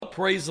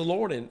Praise the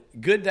Lord, and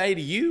good day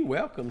to you.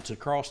 Welcome to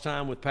Cross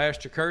Time with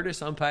Pastor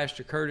Curtis. I'm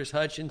Pastor Curtis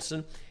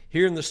Hutchinson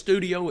here in the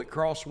studio at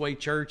CrossWay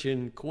Church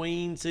in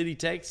Queen City,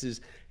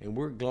 Texas, and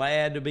we're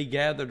glad to be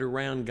gathered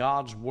around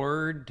God's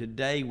Word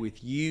today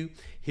with you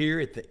here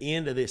at the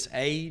end of this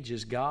age,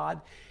 as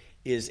God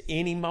is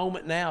any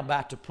moment now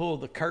about to pull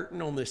the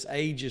curtain on this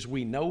age as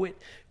we know it.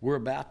 We're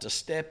about to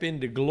step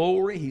into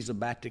glory. He's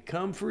about to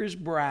come for His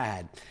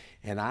bride.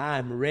 And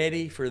I'm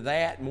ready for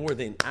that more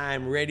than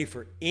I'm ready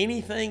for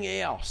anything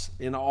else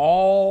in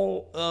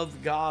all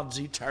of God's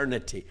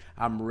eternity.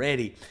 I'm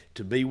ready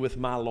to be with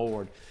my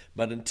Lord.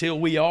 But until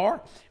we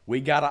are,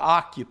 we got to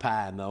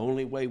occupy. And the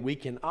only way we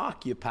can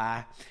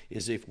occupy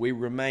is if we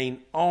remain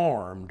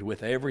armed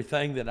with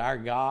everything that our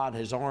God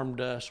has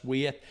armed us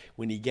with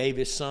when He gave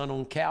His Son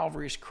on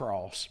Calvary's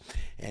cross.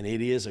 And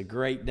it is a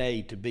great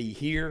day to be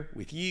here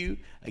with you,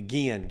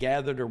 again,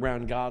 gathered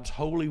around God's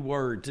holy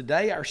word.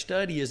 Today our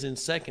study is in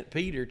 2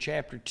 Peter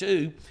chapter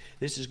 2.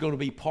 This is going to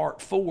be part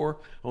 4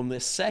 on the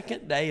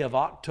second day of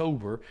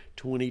October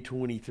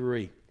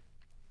 2023.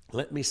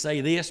 Let me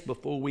say this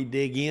before we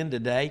dig in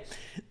today.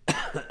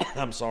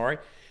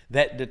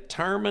 That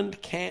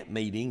determined camp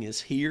meeting is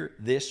here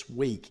this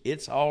week.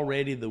 It's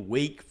already the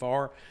week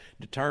for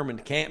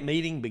determined camp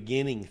meeting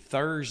beginning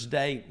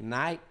Thursday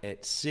night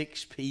at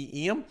 6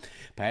 p.m.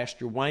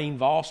 Pastor Wayne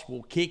Voss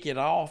will kick it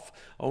off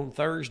on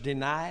Thursday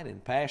night,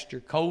 and Pastor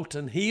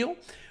Colton Hill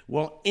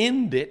will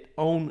end it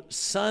on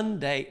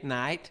Sunday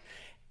night.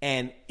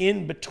 And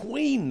in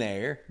between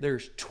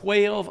there's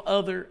 12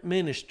 other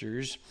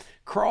ministers.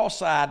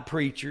 Cross-eyed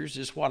preachers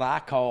is what I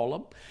call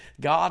them.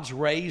 God's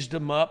raised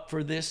them up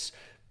for this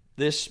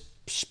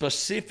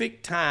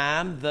specific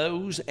time,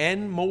 those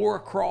and more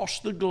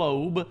across the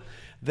globe,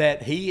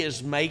 that He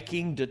is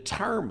making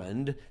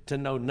determined to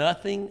know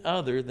nothing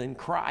other than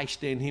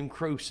Christ and Him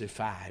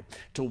crucified,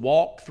 to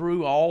walk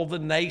through all the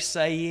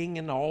naysaying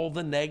and all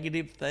the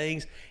negative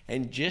things,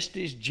 and just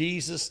as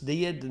Jesus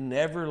did, to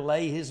never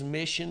lay His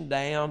mission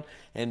down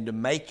and to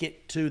make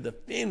it to the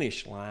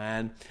finish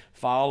line,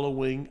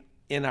 following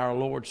in our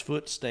Lord's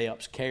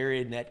footsteps,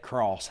 carrying that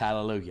cross.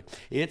 Hallelujah.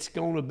 It's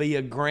going to be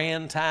a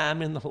grand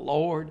time in the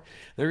Lord.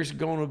 There's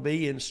going to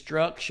be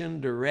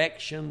instruction,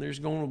 direction. There's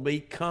going to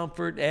be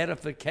comfort,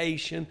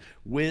 edification,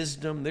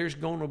 wisdom. There's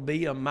going to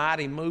be a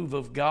mighty move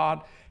of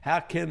God. How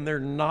can there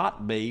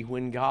not be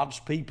when God's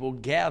people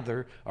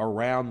gather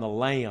around the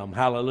Lamb?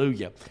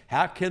 Hallelujah.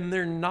 How can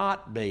there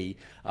not be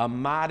a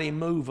mighty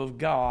move of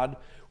God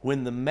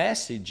when the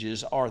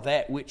messages are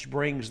that which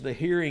brings the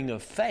hearing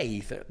of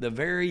faith, the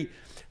very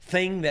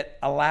thing that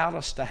allowed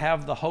us to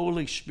have the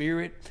Holy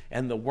Spirit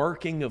and the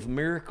working of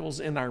miracles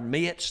in our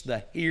midst,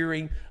 the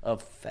hearing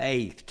of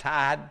faith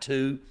tied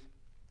to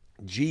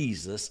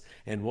Jesus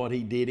and what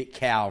He did at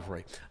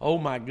Calvary. Oh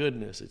my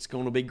goodness, it's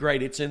going to be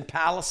great. It's in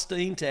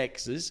Palestine,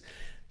 Texas,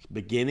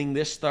 beginning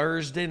this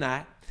Thursday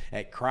night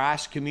at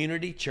Christ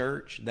Community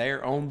Church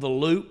there on the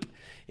Loop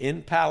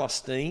in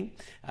Palestine.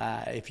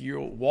 If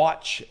you'll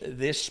watch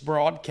this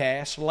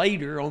broadcast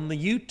later on the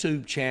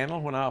YouTube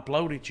channel, when I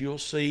upload it, you'll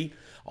see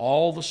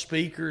all the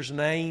speakers'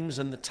 names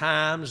and the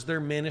times they're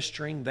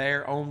ministering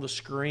there on the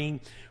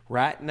screen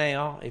right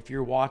now if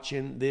you're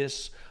watching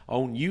this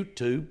on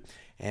YouTube.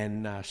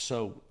 And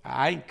so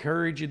I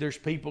encourage you, there's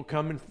people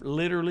coming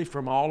literally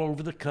from all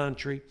over the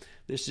country.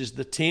 This is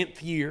the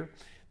 10th year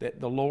that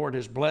the Lord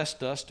has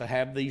blessed us to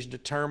have these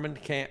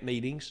determined camp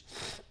meetings.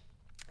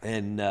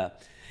 And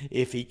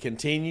if He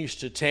continues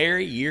to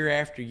tarry year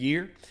after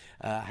year,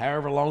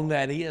 however long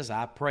that is,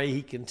 I pray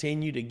He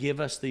continue to give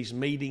us these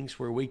meetings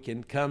where we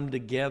can come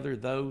together,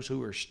 those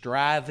who are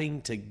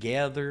striving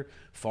together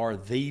for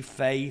the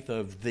faith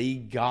of the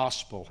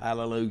gospel.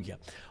 Hallelujah.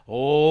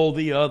 All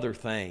the other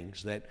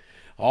things that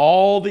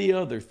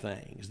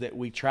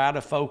we try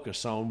to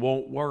focus on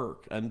won't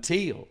work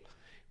until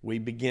we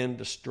begin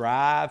to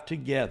strive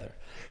together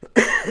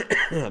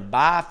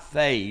by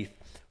faith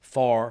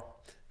for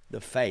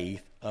the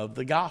faith of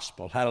the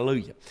gospel.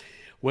 Hallelujah.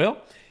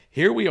 Well,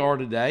 here we are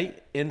today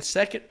in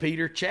 2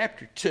 Peter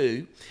chapter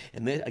 2.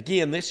 And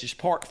again, this is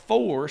part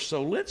 4.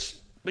 So let's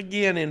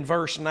begin in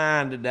verse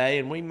 9 today.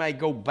 And we may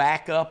go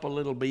back up a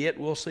little bit.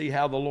 We'll see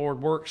how the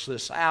Lord works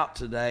this out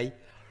today.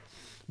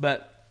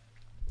 But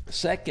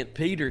 2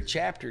 Peter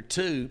chapter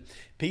 2,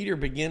 Peter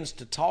begins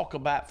to talk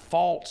about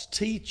false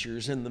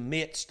teachers in the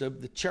midst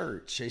of the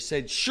church. He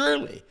said,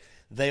 surely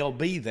they'll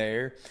be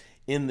there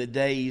in the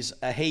days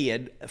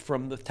ahead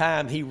from the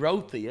time he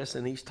wrote this.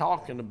 And he's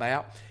talking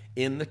about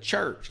in the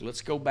church.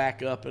 Let's go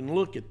back up and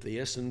look at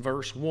this in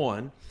verse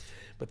 1.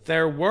 But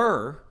there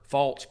were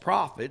false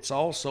prophets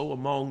also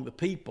among the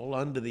people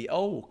under the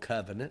old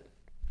covenant.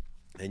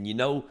 And you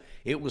know,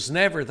 it was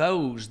never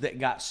those that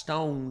got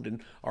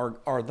stoned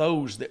or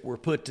those that were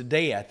put to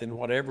death in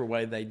whatever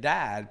way they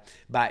died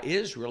by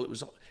Israel.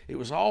 It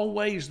was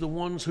always the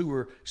ones who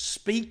were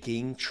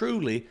speaking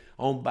truly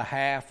on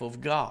behalf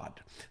of God.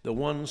 The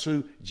ones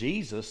who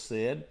Jesus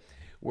said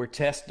were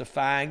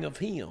testifying of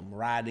Him,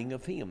 writing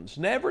of Him. It's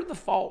never the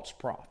false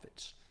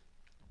prophets.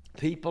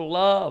 People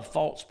love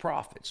false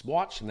prophets.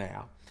 Watch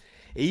now.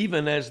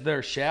 even as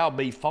there shall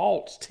be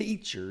false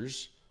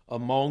teachers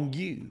among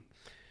you,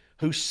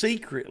 who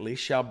secretly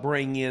shall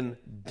bring in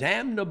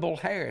damnable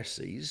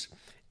heresies,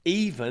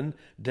 even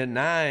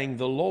denying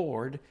the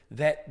Lord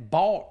that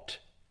bought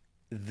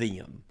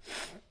them,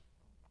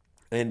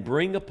 and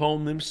bring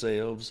upon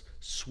themselves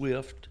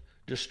swift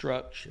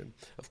destruction.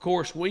 Of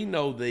course, we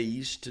know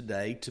these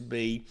today to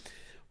be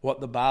what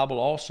the Bible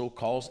also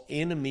calls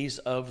enemies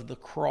of the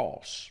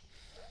cross.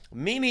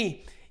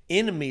 Many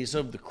enemies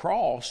of the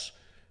cross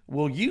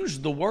will use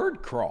the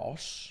word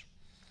cross,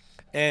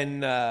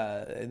 and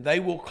they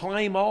will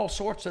claim all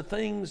sorts of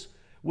things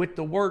with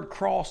the word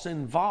cross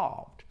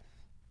involved.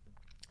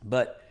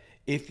 But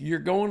if you're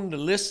going to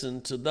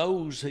listen to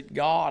those that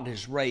God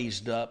has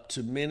raised up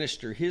to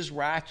minister his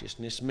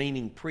righteousness,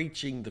 meaning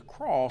preaching the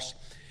cross,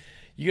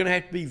 you're going to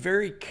have to be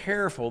very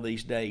careful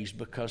these days,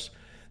 because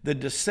the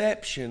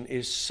deception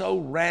is so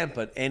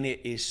rampant, and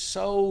it is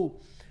so,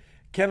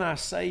 can I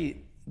say,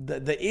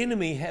 the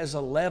enemy has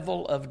a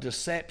level of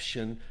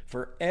deception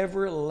for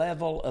every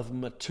level of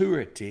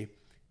maturity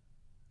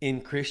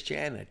in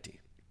Christianity.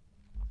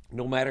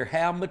 No matter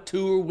how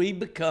mature we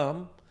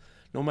become,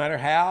 no matter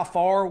how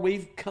far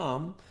we've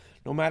come,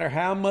 no matter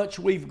how much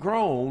we've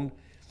grown,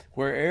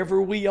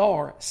 wherever we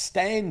are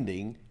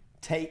standing,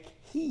 take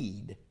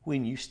heed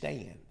when you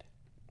stand.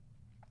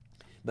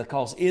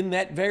 Because in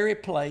that very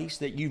place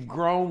that you've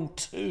grown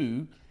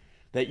to,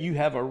 that you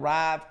have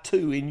arrived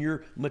to in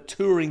your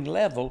maturing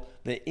level,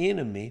 the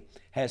enemy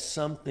has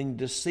something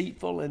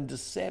deceitful and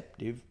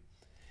deceptive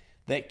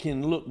that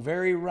can look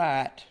very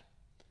right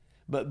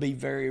but be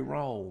very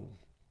wrong.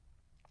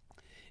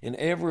 And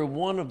every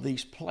one of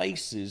these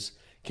places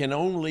can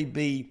only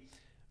be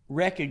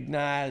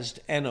recognized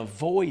and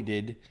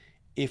avoided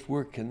if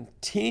we're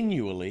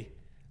continually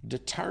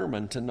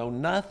determined to know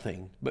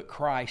nothing but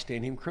Christ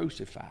and him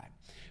crucified.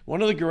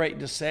 One of the great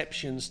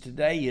deceptions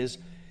today is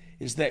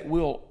that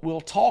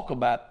we'll talk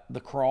about the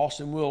cross,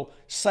 and we'll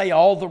say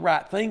all the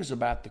right things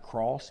about the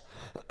cross,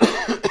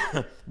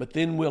 but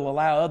then we'll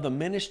allow other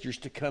ministers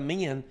to come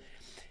in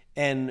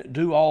and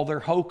do all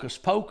their hocus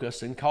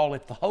pocus and call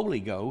it the Holy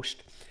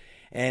Ghost,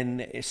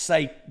 and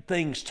say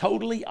things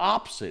totally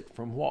opposite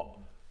from what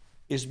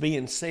is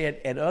being said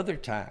at other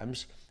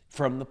times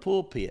from the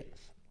pulpit.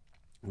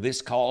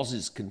 This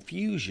causes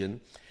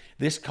confusion.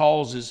 This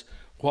causes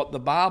what the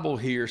Bible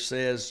here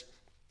says,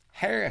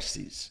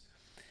 heresies.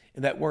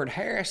 And that word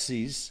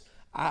heresies,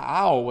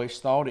 I always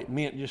thought it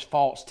meant just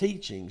false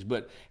teachings,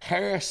 but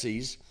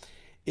heresies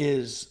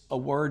is a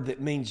word that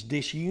means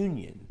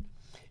disunion.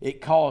 It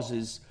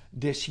causes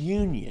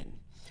disunion,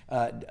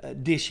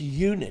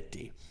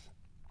 disunity.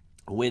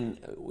 When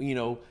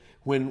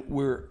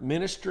we're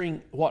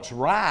ministering what's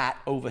right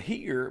over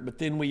here, but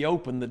then we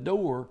open the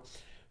door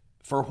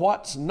for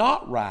what's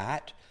not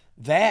right,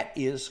 that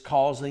is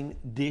causing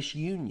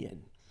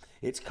disunion.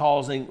 It's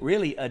causing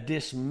really a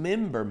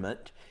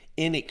dismemberment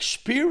in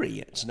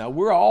experience. Now,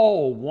 we're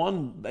all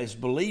one, as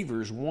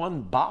believers,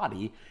 one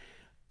body,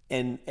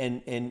 and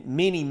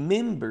many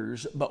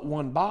members, but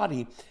one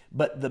body.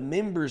 But the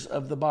members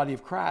of the body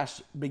of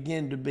Christ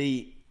begin to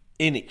be,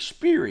 in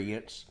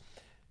experience,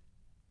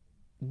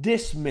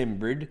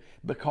 dismembered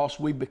because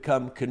we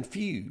become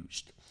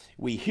confused.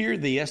 We hear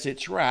this,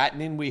 it's right,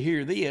 and then we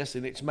hear this,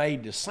 and it's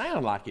made to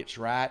sound like it's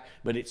right,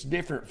 but it's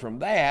different from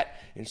that,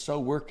 and so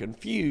we're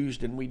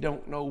confused, and we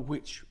don't know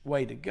which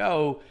way to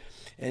go,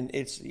 and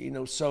it's,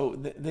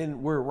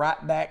 then we're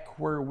right back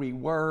where we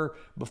were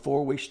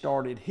before we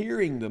started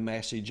hearing the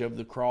message of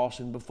the cross,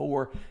 and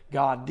before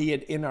God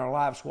did in our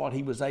lives what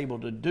he was able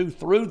to do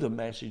through the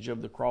message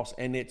of the cross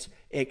and its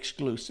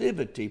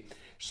exclusivity.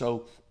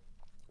 So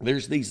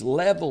there's these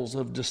levels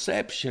of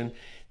deception.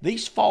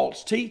 These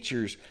false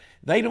teachers,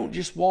 they don't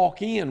just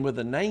walk in with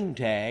a name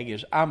tag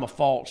as I'm a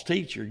false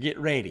teacher, get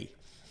ready.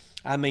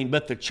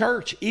 But the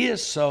church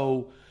is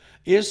so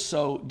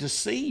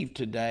deceived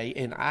today,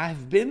 and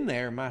I've been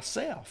there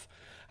myself.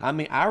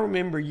 I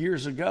remember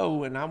years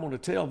ago, and I want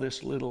to tell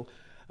this little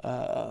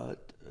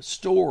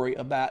story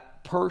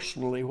about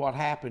personally what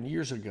happened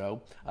years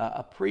ago.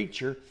 A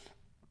preacher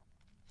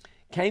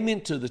came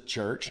into the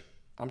church.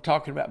 I'm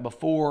talking about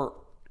before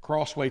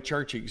CrossWay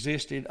Church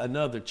existed,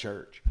 another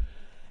church,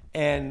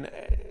 and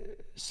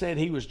said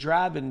he was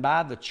driving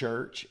by the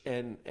church,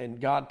 and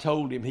God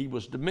told him he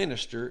was to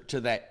minister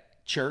to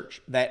that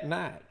church that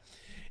night.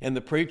 And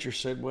the preacher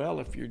said, well,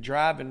 if you're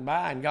driving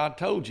by and God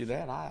told you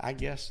that, I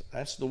guess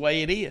that's the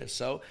way it is.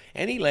 So,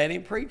 and he let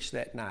him preach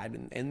that night.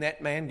 And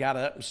that man got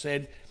up and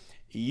said,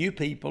 you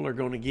people are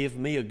going to give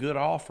me a good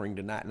offering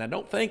tonight. And I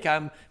don't think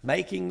I'm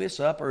making this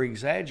up or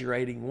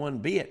exaggerating one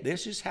bit.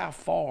 This is how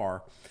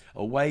far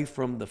away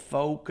from the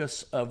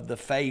focus of the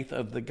faith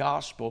of the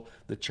gospel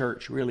the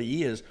church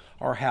really is,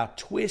 or how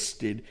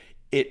twisted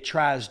it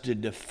tries to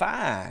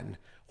define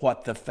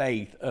what the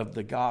faith of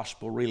the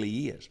gospel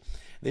really is.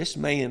 This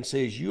man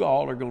says, you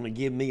all are going to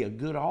give me a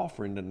good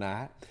offering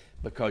tonight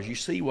because you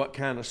see what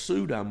kind of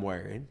suit I'm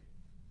wearing.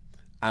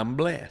 I'm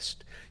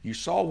blessed. You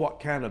saw what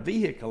kind of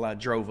vehicle I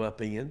drove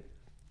up in.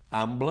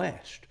 I'm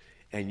blessed.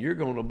 and you're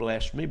going to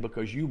bless me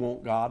because you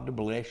want God to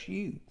bless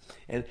you.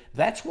 And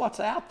that's what's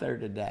out there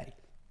today.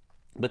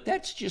 But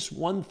that's just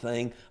one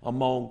thing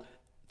among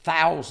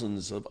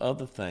thousands of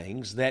other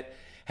things that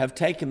have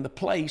taken the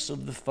place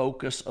of the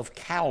focus of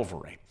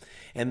Calvary.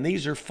 And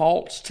these are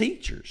false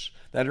teachers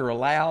that are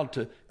allowed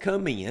to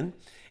come in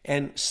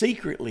and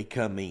secretly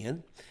come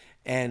in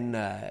and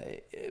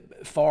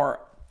for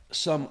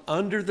some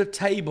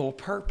under-the-table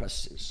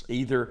purposes.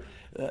 Either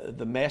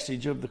the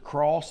message of the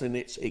cross and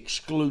its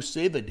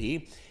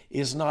exclusivity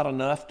is not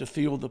enough to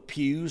fill the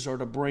pews or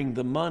to bring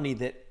the money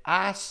that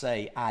I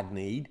say I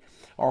need,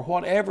 or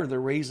whatever the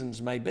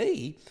reasons may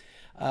be.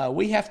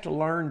 We have to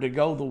learn to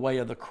go the way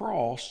of the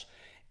cross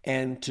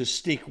and to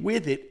stick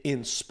with it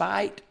in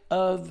spite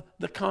of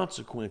the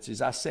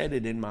consequences. I said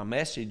it in my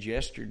message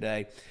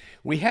yesterday.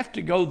 We have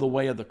to go the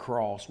way of the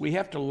cross. We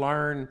have to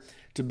learn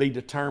to be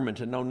determined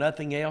to know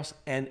nothing else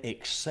and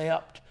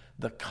accept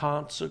the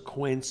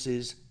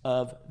consequences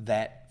of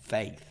that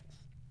faith.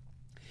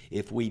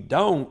 If we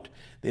don't,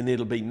 then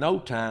it'll be no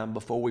time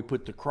before we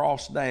put the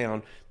cross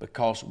down,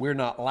 because we're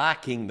not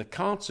liking the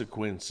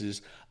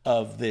consequences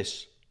of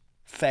this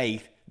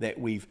faith that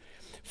we've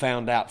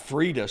found out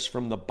freed us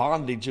from the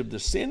bondage of the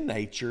sin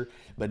nature.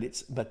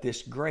 But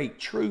this great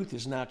truth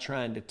is now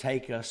trying to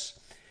take us,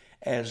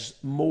 as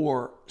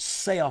more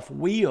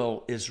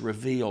self-will is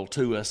revealed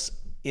to us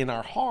in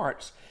our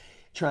hearts,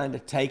 trying to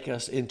take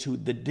us into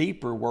the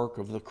deeper work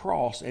of the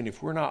cross. And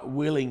if we're not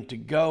willing to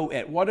go,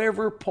 at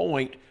whatever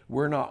point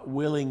we're not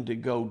willing to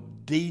go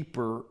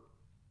deeper,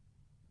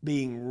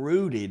 being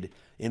rooted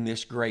in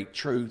this great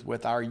truth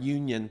with our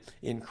union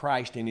in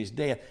Christ and His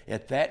death,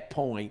 at that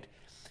point,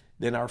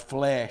 then our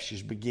flesh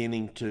is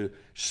beginning to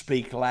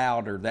speak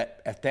louder.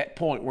 At that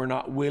point, we're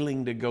not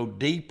willing to go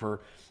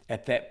deeper.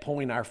 At that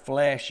point, our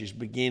flesh is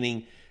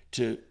beginning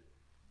to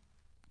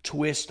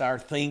twist our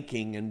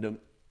thinking and to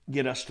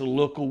get us to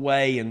look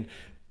away, and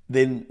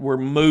then we're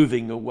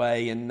moving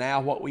away. And now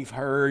what we've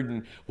heard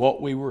and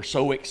what we were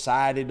so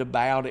excited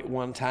about at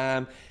one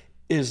time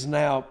is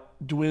now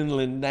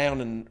dwindling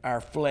down, and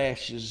our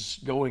flesh is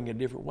going a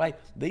different way.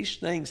 These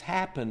things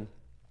happen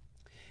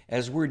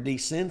as we're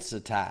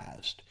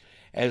desensitized,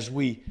 as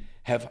we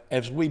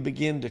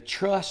begin to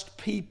trust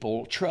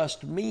people,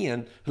 trust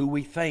men who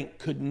we think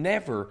could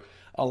never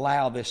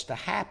allow this to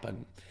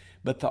happen.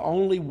 But the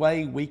only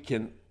way we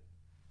can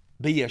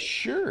be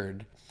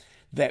assured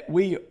that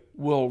we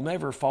will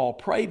never fall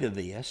prey to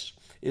this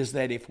is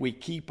that if we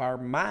keep our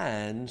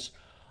minds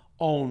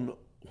on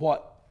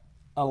what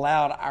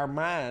allowed our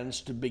minds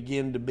to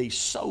begin to be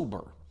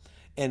sober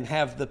and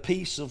have the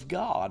peace of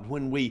God,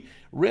 when we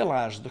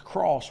realize the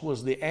cross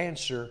was the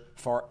answer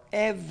for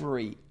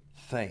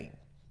everything.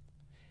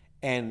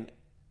 And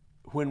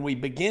when we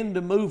begin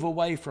to move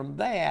away from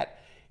that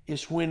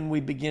is when we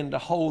begin to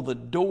hold the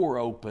door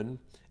open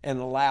and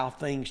allow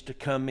things to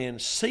come in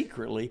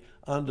secretly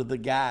under the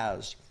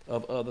guise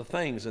of other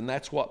things. And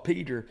that's what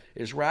Peter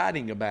is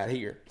writing about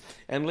here.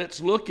 And let's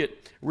look at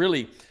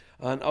really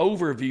an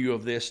overview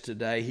of this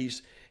today.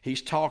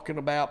 He's talking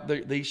about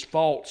these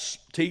false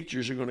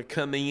teachers are going to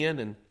come in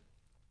and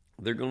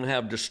they're going to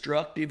have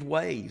destructive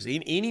ways.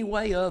 Any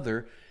way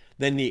other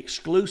than the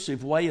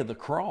exclusive way of the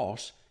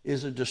cross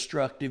is a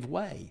destructive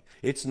way.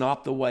 It's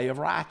not the way of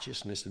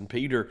righteousness. And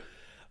Peter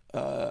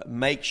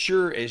make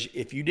sure, as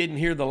if you didn't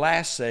hear the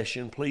last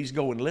session, please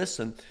go and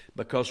listen,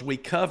 because we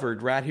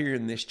covered right here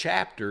in this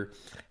chapter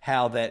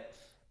how that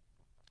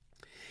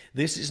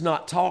this is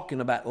not talking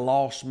about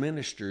lost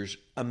ministers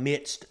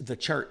amidst the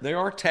church. There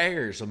are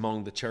tares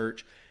among the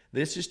church.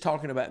 This is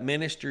talking about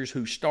ministers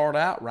who start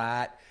out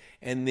right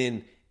and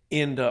then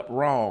end up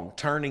wrong,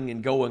 turning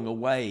and going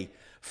away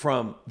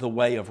from the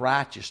way of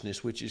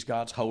righteousness, which is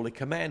God's holy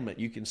commandment.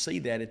 You can see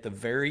that at the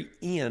very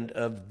end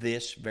of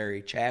this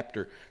very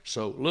chapter.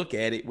 So look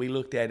at it. We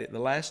looked at it the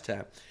last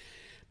time.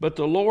 But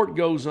the Lord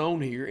goes on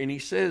here and He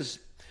says,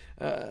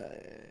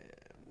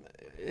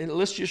 and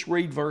let's just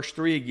read verse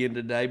 3 again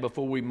today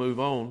before we move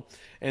on.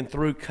 And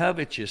through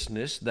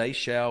covetousness they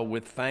shall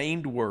with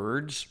feigned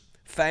words,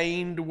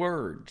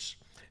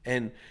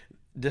 and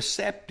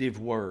deceptive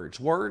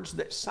words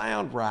that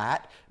sound right,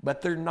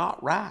 but they're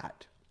not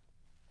right.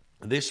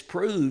 This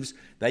proves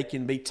they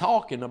can be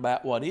talking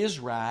about what is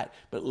right,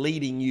 but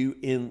leading you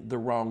in the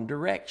wrong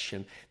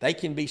direction. They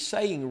can be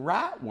saying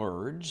right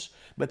words,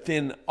 but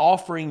then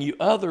offering you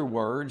other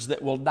words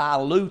that will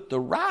dilute the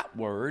right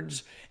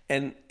words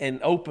and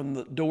open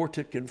the door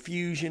to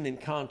confusion and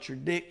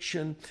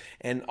contradiction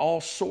and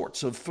all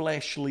sorts of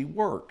fleshly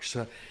works.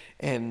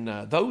 And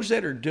those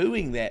that are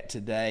doing that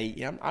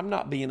today, I'm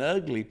not being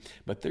ugly,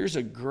 but there's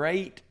a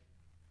great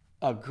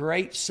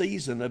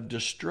season of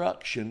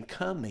destruction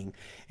coming.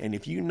 And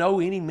if you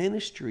know any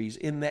ministries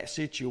in that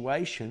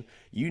situation,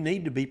 you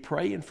need to be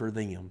praying for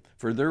them,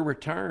 for their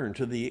return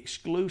to the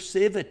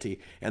exclusivity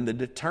and the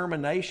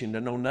determination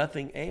to know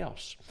nothing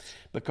else.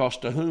 Because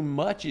to whom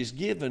much is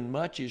given,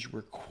 much is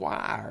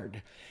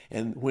required.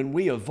 And when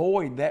we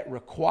avoid that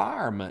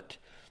requirement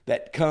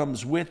that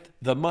comes with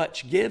the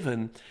much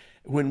given,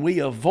 when we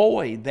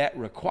avoid that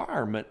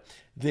requirement,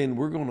 then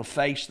we're going to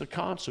face the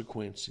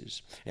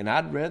consequences. And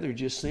I'd rather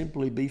just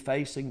simply be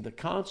facing the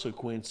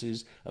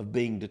consequences of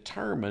being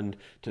determined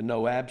to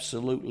know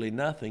absolutely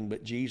nothing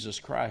but Jesus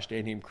Christ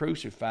and Him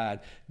crucified,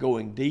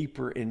 going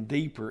deeper and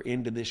deeper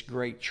into this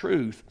great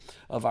truth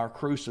of our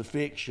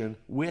crucifixion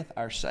with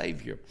our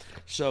Savior.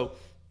 So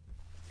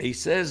he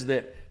says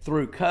that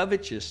through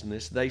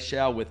covetousness they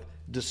shall with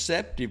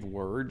deceptive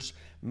words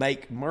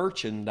make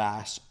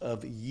merchandise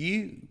of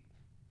you.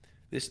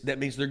 That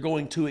means they're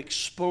going to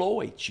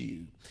exploit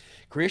you.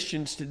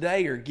 Christians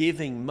today are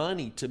giving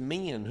money to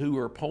men who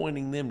are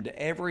pointing them to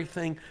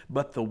everything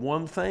but the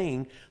one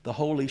thing the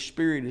Holy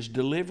Spirit is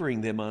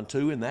delivering them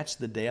unto, and that's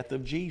the death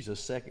of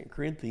Jesus, 2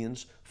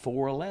 Corinthians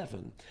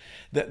 4:11.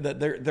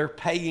 They're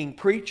paying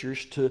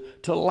preachers to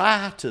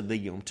lie to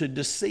them, to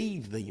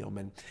deceive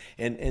them.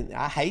 And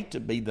I hate to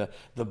be the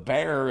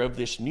bearer of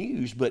this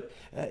news, but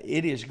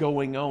it is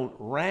going on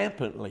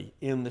rampantly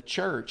in the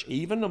church,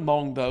 even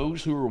among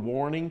those who are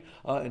warning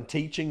and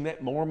teaching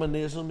that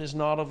Mormonism is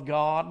not of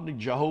God,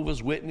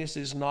 Jehovah's Witness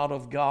is not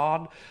of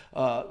God,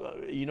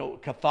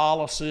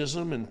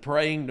 Catholicism and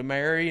praying to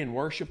Mary and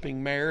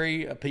worshiping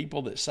Mary,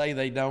 people that say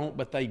they don't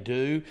but they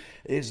do,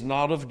 is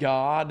not of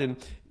God, and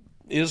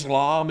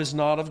Islam is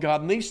not of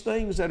God. And these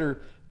things that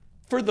are,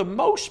 for the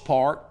most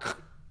part,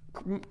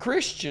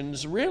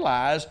 Christians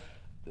realize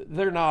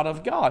they're not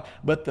of God.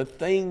 But the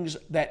things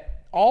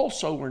that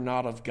also are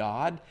not of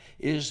God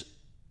is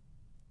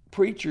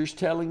preachers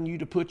telling you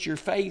to put your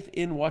faith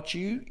in what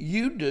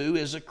you do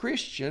as a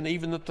Christian,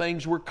 even the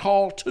things we're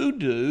called to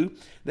do,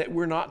 that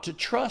we're not to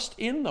trust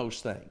in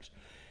those things.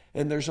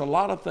 And there's a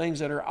lot of things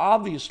that are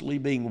obviously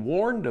being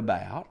warned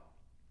about,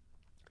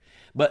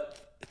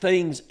 but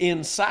things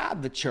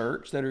inside the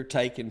church that are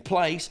taking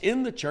place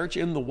in the church,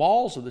 in the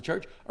walls of the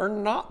church, are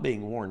not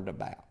being warned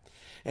about.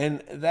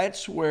 And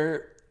that's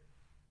where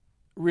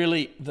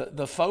really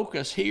the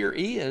focus here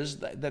is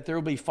that there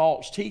will be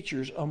false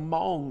teachers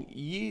among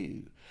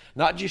you.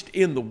 Not just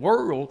in the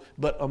world,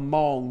 but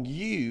among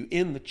you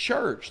in the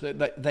church,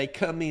 that they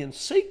come in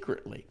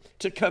secretly.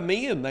 To come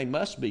in, they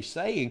must be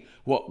saying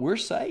what we're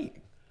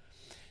saying.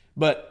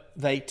 But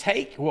they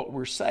take what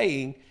we're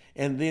saying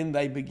and then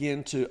they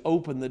begin to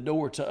open the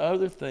door to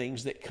other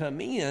things that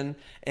come in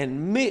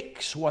and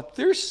mix what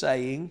they're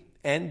saying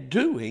and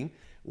doing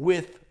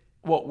with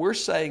what we're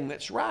saying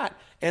that's right.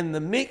 And the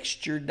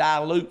mixture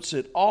dilutes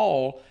it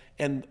all,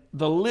 and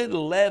the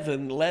little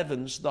leaven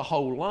leavens the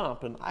whole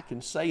lump. And I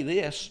can say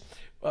this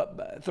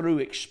through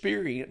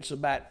experience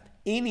about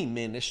any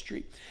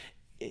ministry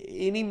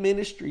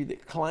that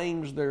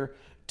claims they're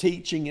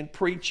teaching and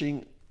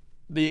preaching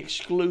the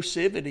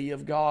exclusivity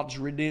of God's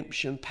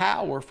redemption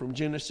power from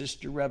Genesis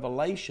to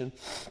Revelation.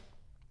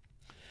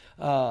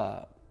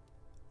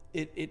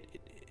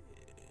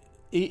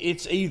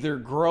 It's either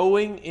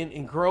growing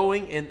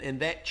and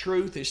that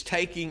truth is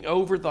taking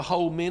over the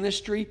whole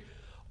ministry,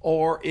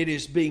 or it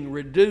is being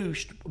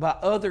reduced by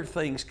other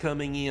things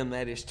coming in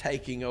that is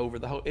taking over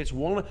the whole. It's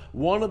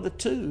one of the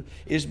two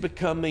is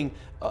becoming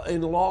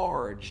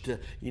enlarged.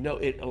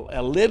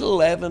 A little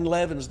leaven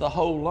leavens the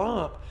whole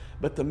lump,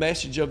 but the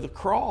message of the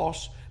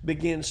cross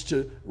begins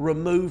to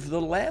remove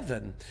the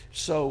leaven.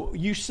 So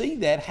you see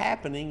that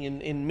happening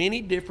in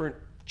many different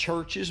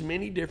churches,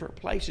 many different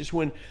places,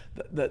 when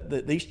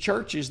these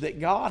churches that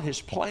God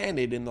has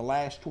planted in the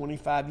last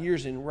 25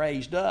 years and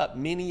raised up,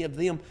 many of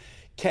them,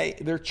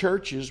 their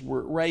churches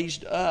were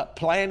raised up,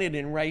 planted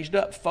and raised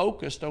up,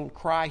 focused on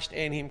Christ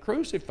and Him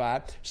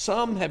crucified.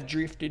 Some have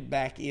drifted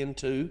back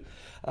into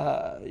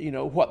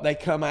what they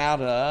come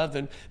out of,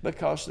 and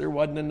because there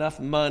wasn't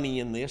enough money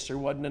in this,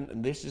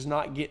 this is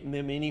not getting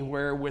them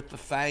anywhere with the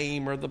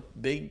fame or the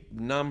big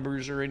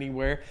numbers or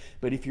anywhere.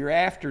 But if you're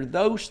after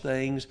those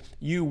things,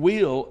 you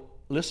will,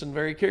 listen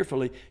very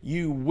carefully,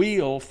 you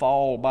will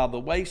fall by the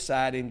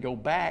wayside and go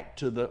back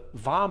to the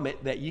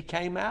vomit that you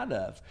came out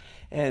of,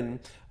 and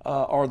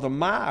or the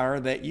mire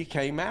that you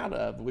came out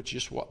of, which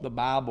is what the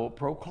Bible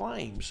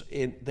proclaims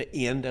in the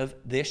end of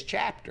this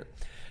chapter.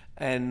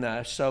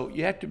 And so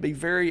you have to be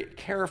very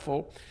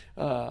careful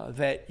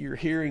that you're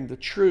hearing the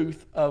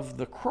truth of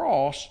the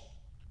cross,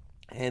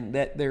 and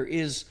that there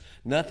is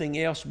nothing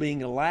else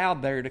being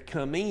allowed there to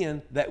come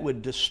in that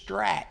would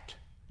distract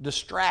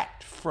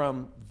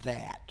from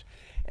that.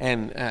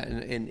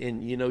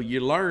 And you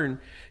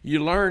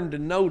learn to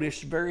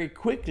notice very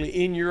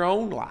quickly in your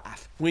own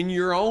life when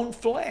your own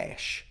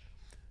flesh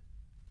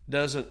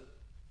doesn't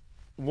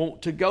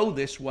want to go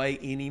this way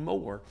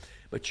anymore.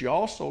 But you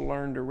also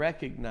learn to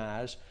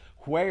recognize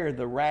where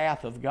the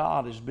wrath of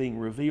God is being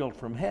revealed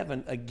from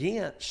heaven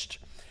against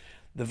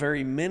the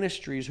very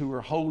ministries who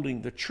are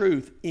holding the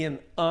truth in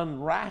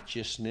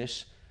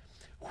unrighteousness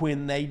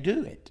when they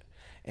do it.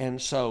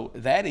 And so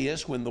that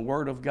is when the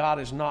Word of God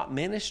is not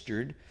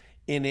ministered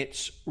in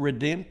its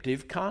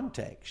redemptive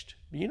context.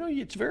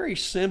 It's very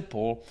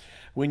simple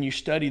when you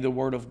study the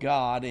Word of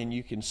God, and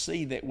you can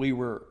see that we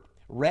were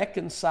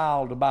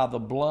reconciled by the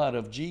blood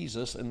of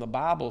Jesus. And the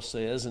Bible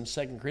says in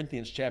 2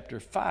 Corinthians chapter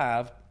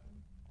 5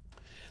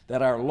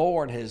 that our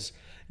Lord has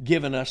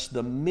given us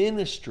the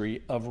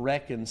ministry of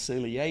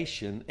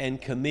reconciliation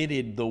and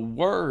committed the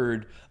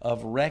word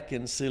of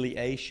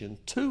reconciliation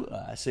to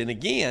us. And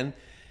again,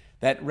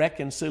 that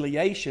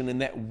reconciliation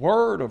and that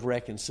word of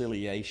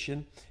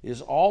reconciliation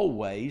is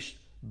always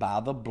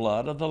by the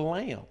blood of the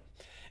Lamb.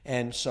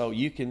 And so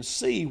you can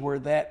see where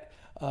that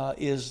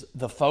is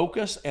the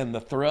focus and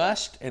the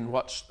thrust and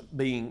what's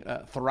being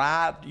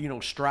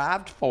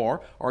strived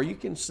for, or you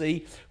can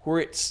see where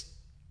it's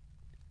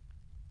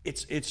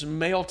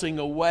melting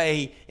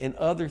away and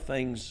other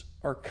things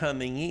are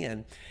coming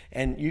in.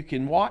 And you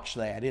can watch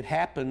that.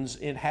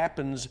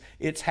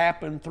 It's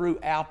happened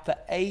throughout the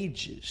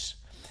ages.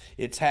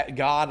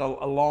 God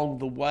along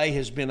the way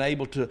has been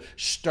able to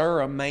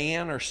stir a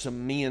man or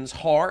some men's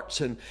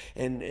hearts, and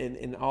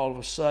all of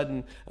a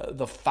sudden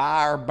the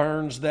fire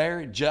burns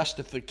there.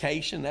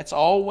 Justification, that's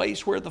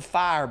always where the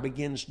fire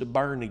begins to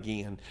burn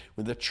again,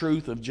 with the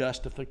truth of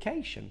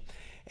justification.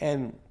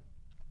 And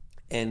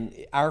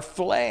our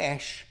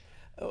flesh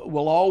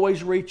will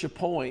always reach a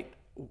point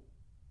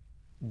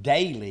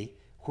daily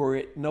where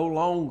it no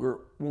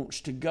longer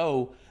wants to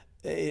go.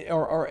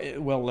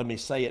 Let me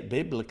say it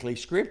biblically,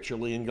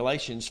 scripturally, in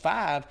Galatians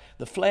 5,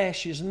 the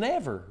flesh is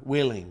never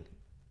willing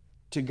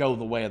to go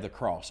the way of the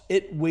cross.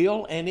 It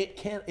will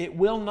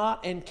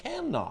not and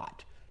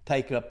cannot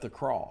take up the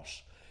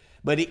cross.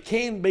 But it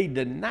can be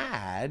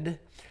denied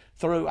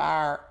through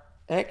our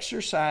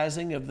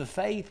exercising of the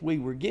faith we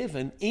were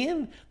given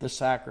in the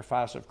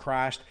sacrifice of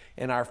Christ,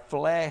 and our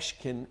flesh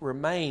can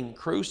remain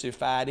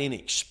crucified in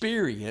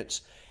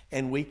experience,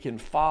 and we can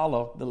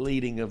follow the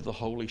leading of the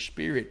Holy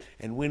Spirit.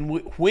 And when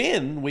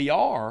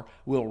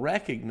we'll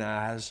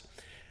recognize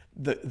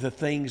the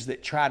things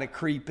that try to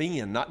creep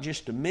in, not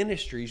just to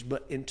ministries,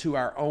 but into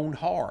our own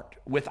heart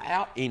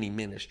without any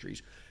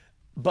ministries.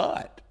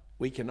 But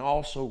we can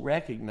also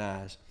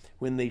recognize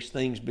when these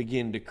things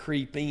begin to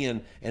creep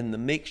in and the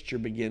mixture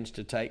begins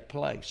to take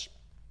place.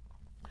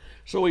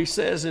 So he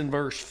says in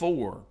verse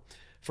 4,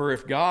 "For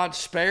if God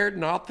spared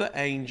not the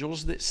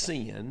angels that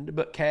sinned,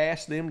 but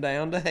cast them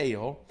down to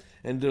hell,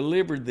 and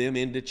delivered them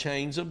into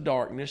chains of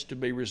darkness to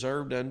be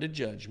reserved unto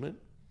judgment.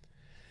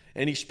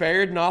 And he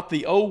spared not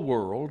the old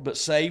world, but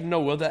saved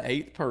Noah, the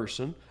eighth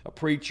person, a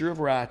preacher of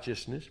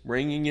righteousness,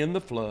 bringing in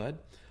the flood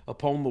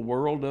upon the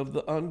world of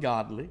the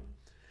ungodly."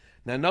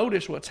 Now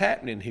notice what's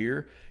happening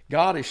here.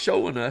 God is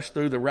showing us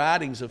through the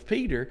writings of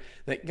Peter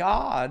that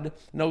God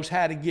knows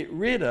how to get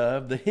rid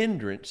of the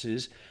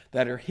hindrances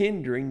that are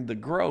hindering the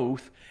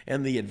growth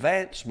and the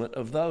advancement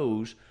of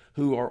those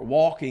who are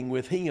walking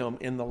with him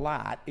in the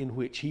light in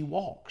which he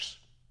walks.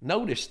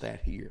 Notice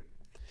that here.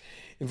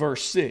 In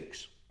verse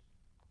 6,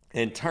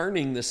 "And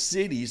turning the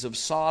cities of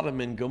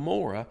Sodom and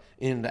Gomorrah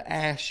into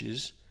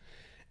ashes,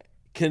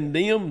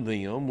 condemned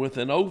them with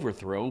an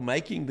overthrow,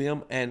 making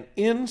them an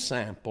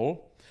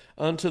ensample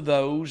unto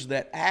those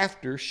that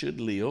after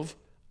should live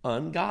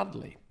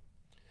ungodly.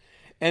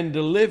 And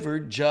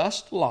delivered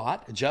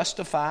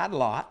justified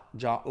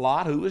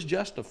Lot, who was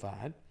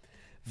justified,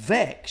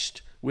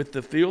 vexed with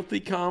the filthy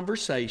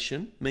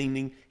conversation,"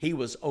 meaning he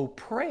was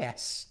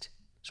oppressed.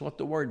 That's what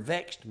the word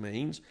vexed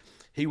means.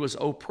 He was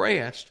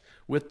oppressed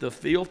with the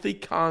filthy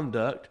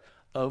conduct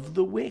of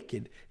the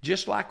wicked,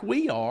 just like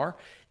we are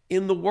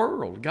in the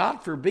world.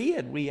 God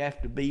forbid we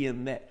have to be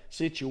in that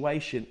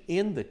situation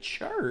in the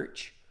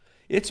church.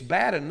 It's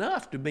bad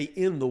enough to be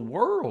in the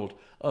world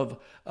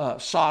of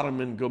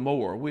Sodom and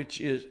Gomorrah,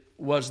 which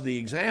was the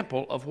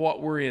example of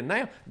what we're in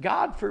now.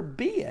 God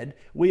forbid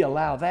we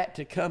allow that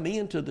to come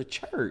into the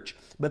church.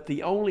 But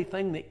the only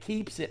thing that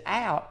keeps it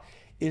out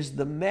is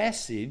the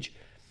message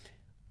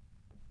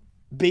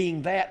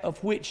being that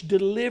of which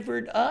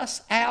delivered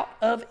us out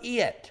of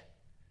it.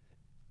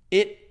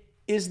 It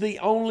is the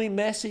only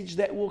message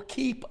that will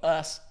keep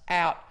us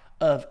out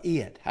of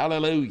it.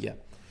 Hallelujah.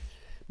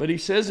 But he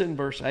says in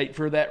verse 8,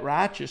 "For that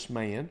righteous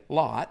man,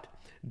 Lot,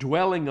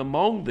 dwelling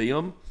among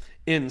them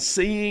in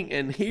seeing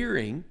and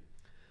hearing,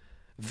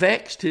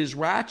 vexed his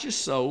righteous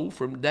soul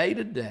from day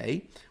to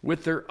day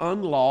with their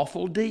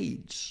unlawful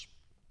deeds.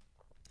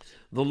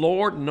 The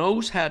Lord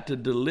knows how to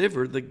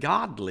deliver the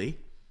godly."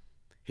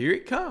 Here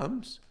it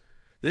comes.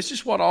 This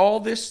is what all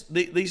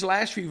these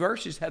last few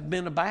verses have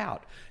been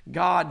about.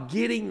 God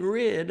getting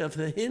rid of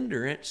the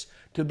hindrance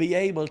to be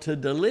able to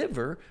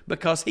deliver,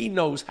 because he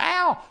knows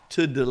how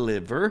to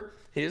deliver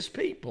his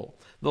people.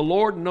 The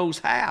Lord knows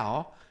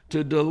how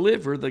to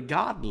deliver the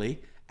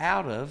godly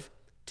out of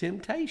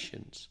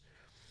temptations.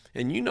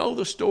 And you know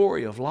the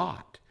story of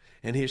Lot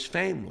and his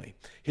family.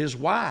 His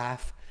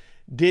wife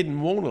didn't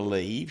want to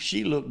leave.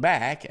 She looked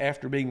back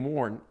after being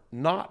warned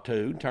not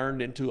to,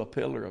 turned into a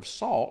pillar of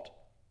salt.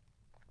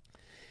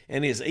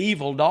 And his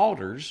evil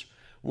daughters,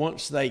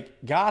 once they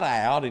got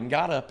out and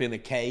got up in a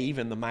cave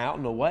in the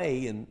mountain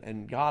away,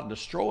 and God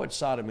destroyed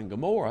Sodom and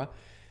Gomorrah,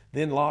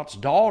 then Lot's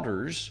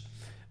daughters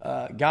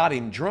got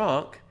him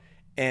drunk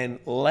and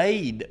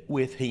laid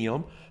with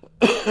him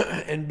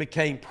and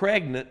became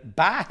pregnant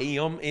by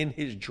him in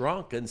his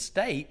drunken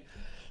state.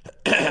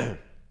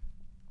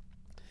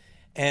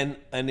 And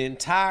an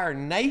entire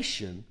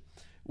nation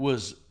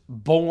was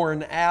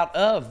born out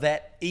of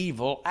that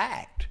evil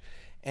act.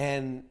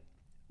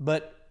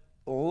 But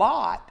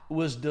Lot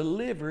was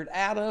delivered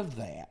out of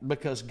that,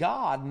 because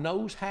God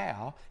knows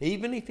how,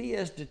 even if he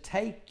has to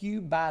take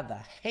you by the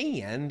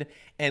hand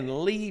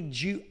and lead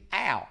you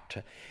out,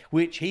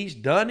 which he's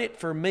done it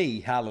for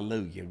me.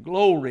 Hallelujah.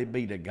 Glory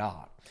be to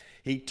God.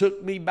 He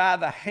took me by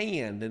the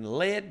hand and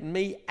led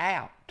me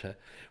out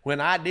when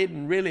I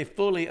didn't really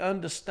fully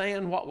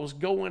understand what was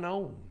going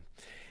on.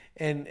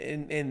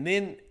 And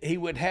then he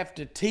would have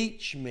to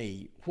teach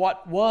me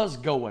what was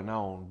going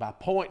on by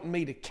pointing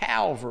me to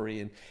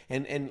Calvary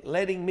and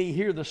letting me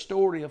hear the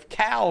story of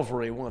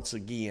Calvary once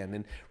again,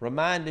 and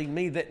reminding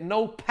me that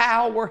no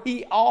power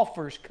he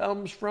offers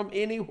comes from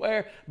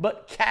anywhere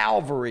but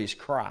Calvary's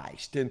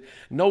Christ, and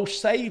no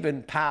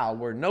saving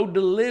power, no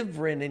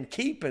delivering and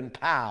keeping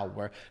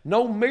power,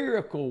 no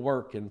miracle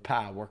working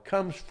power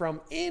comes from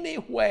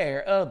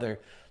anywhere other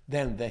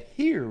than the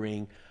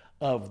hearing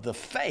of the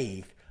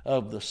faith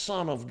of the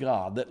Son of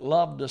God that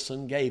loved us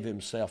and gave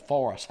himself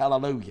for us.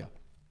 Hallelujah.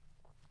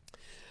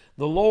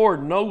 The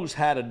Lord knows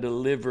how to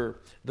deliver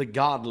the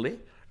godly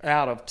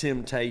out of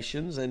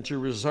temptations and to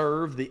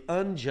reserve the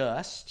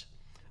unjust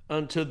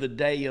unto the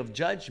day of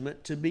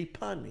judgment to be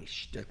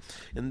punished.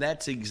 And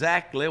that's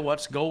exactly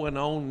what's going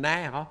on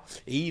now,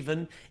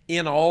 even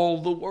in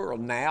all the world.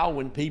 Now,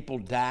 when people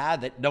die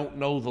that don't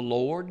know the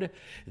Lord,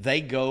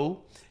 they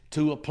go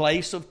to a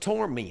place of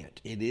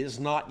torment. It is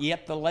not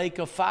yet the lake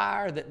of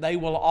fire that they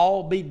will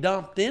all be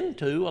dumped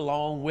into,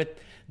 along with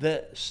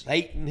the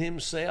Satan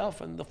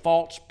himself and the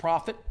false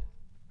prophet,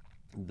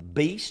 and the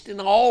beast,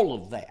 and all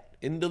of that.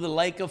 Into the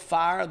lake of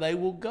fire they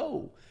will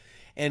go.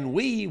 And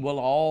we will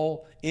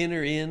all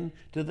enter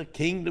into the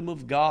kingdom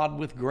of God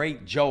with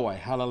great joy.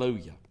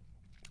 Hallelujah.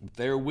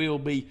 There will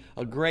be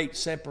a great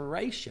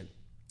separation,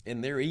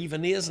 and there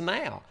even is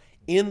now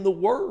in the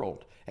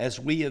world, as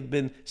we have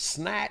been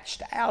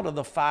snatched out of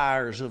the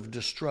fires of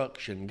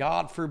destruction.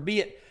 God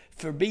forbid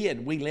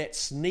we let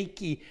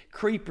sneaky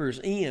creepers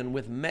in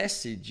with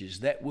messages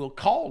that will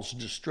cause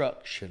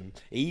destruction,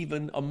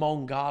 even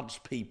among God's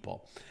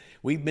people.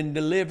 We've been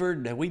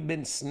delivered, we've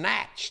been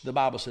snatched, the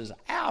Bible says,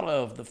 out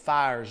of the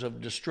fires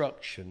of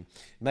destruction.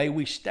 May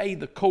we stay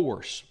the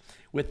course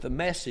with the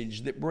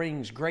message that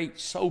brings great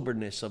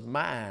soberness of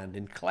mind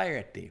and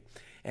clarity,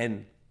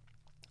 and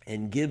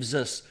gives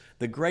us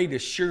the great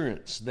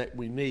assurance that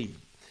we need.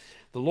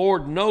 The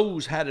Lord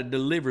knows how to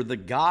deliver the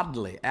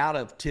godly out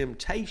of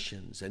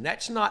temptations. And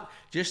that's not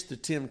just the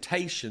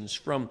temptations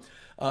from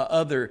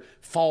other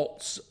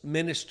false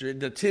ministry,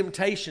 the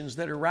temptations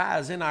that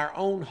arise in our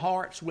own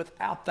hearts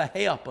without the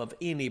help of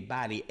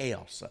anybody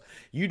else.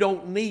 You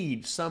don't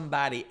need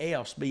somebody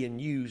else being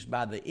used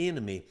by the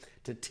enemy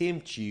to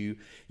tempt you.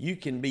 You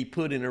can be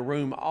put in a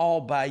room all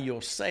by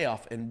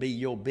yourself and be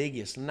your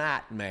biggest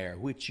nightmare,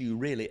 which you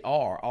really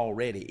are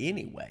already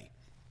anyway.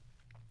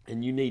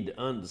 And you need to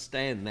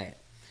understand that.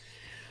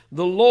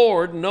 The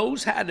Lord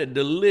knows how to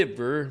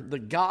deliver the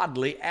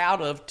godly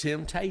out of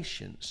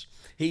temptations.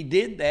 He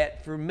did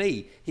that for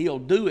me. He'll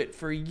do it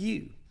for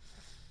you.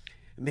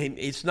 I mean,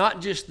 it's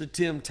not just the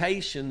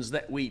temptations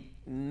that we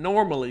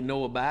normally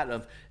know about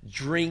of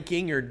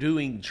drinking or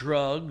doing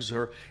drugs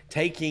or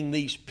taking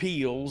these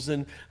pills,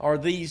 and all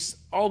these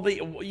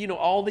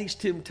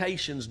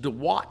temptations to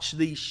watch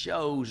these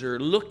shows or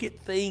look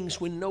at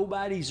things when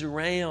nobody's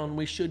around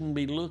we shouldn't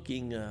be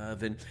looking of,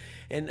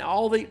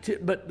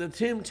 but the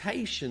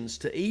temptations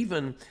to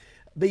even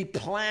be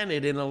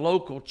planted in a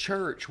local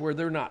church where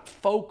they're not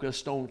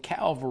focused on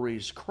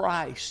Calvary's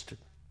Christ,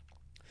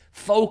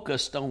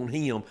 focused on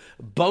Him,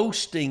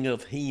 boasting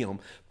of Him,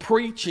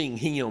 preaching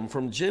Him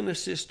from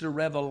Genesis to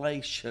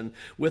Revelation,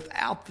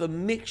 without the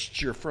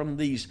mixture from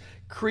these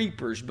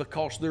creepers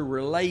because they're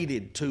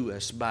related to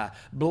us by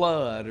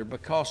blood, or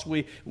because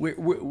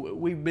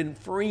we've been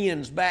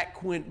friends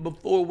back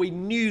before we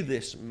knew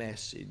this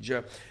message,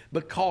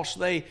 because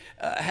they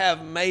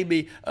have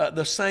maybe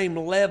the same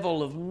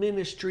level of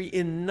ministry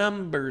in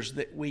numbers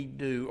that we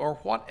do, or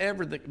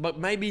whatever. But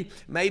maybe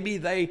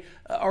they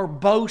are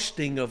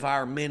boasting of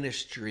our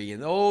ministry,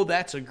 and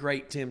that's a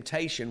great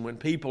temptation when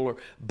people are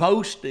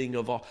boasting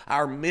of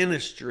our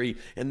ministry,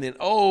 and then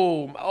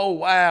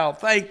wow,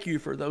 thank you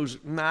for those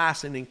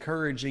nice and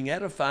encouraging,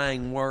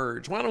 edifying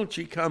words. Why don't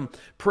you come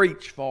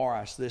preach for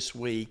us this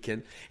week?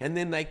 And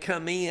then they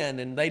come in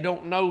and they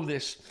don't know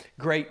this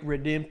great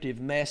redemptive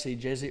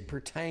message as it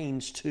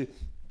pertains to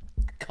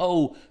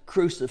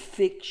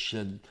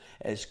co-crucifixion,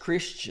 as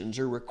Christians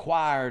are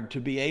required to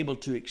be able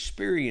to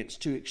experience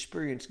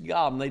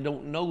God, and they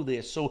don't know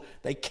this, so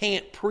they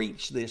can't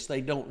preach this.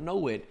 They don't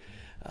know it.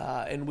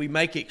 And we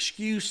make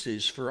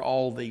excuses for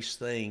all these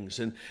things,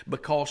 and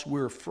because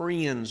we're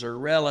friends or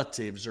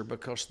relatives, or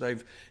because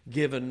they've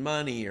given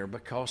money, or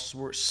because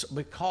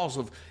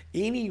of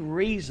any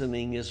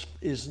reasoning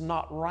is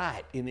not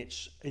right, and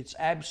it's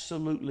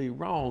absolutely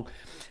wrong,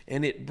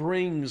 and it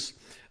brings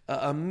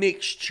a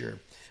mixture.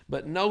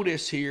 But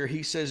notice here,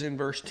 he says in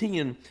verse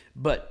 10,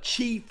 but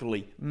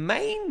chiefly,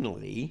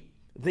 mainly,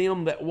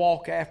 them that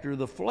walk after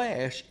the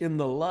flesh in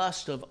the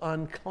lust of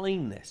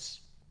uncleanness.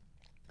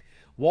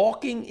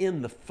 walking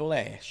in the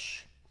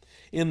flesh,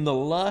 in the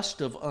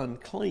lust of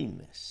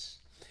uncleanness,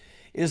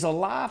 is a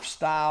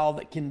lifestyle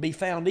that can be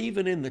found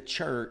even in the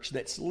church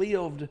that's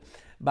lived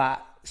by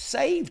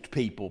saved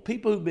people,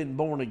 people who've been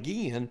born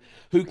again,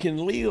 who can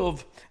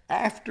live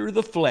after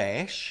the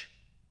flesh,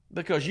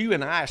 because you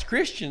and I as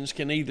Christians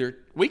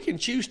we can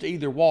choose to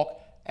either walk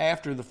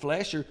after the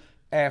flesh or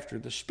after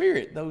the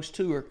Spirit. Those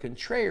two are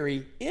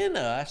contrary in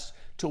us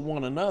to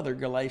one another.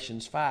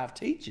 Galatians 5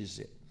 teaches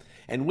it.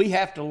 And we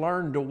have to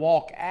learn to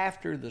walk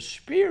after the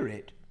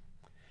Spirit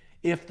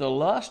if the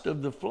lust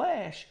of the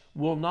flesh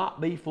will not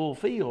be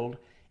fulfilled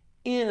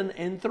in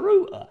and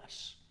through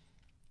us.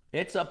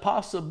 It's a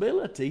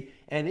possibility,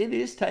 and it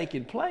is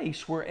taking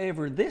place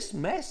wherever this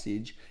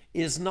message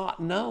is not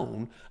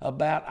known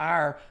about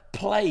our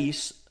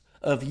place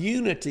of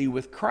unity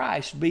with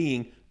Christ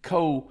being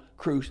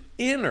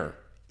inner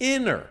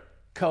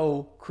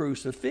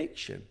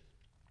co-crucifixion.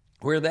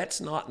 Where that's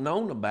not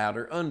known about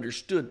or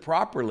understood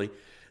properly,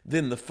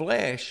 then the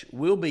flesh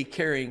will be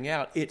carrying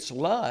out its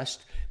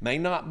lust. May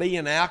not be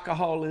in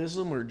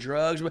alcoholism or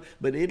drugs,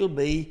 but it'll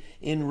be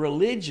in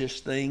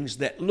religious things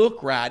that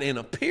look right and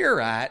appear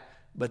right,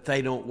 but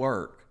they don't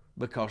work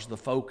because the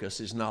focus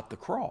is not the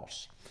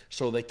cross.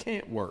 So they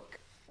can't work.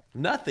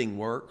 Nothing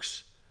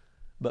works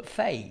but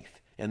faith.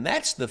 And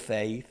that's the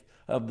faith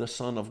of the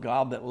Son of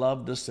God that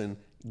loved us and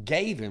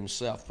gave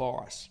himself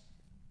for us.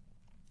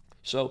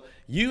 So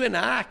you and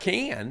I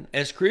can,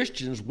 as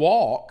Christians,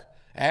 walk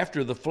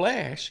after the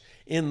flesh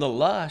in the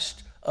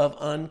lust of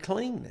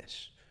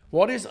uncleanness.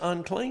 What is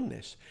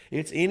uncleanness?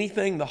 It's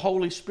anything the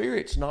Holy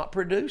Spirit's not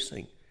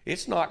producing.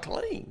 It's not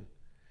clean.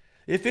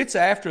 If it's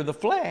after the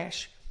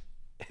flesh,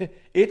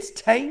 it's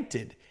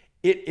tainted.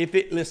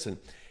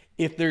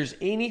 If there's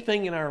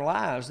anything in our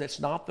lives that's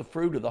not the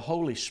fruit of the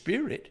Holy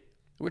Spirit,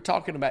 we're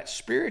talking about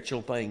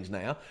spiritual things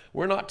now.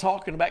 We're not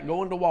talking about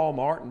going to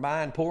Walmart and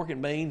buying pork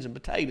and beans and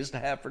potatoes to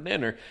have for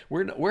dinner.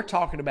 We're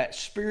talking about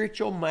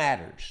spiritual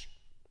matters.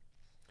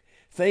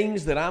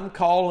 Things that I'm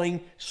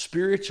calling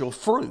spiritual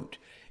fruit.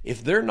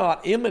 If they're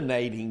not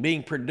emanating,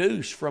 being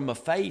produced from a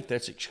faith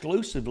that's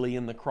exclusively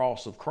in the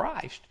cross of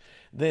Christ,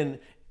 then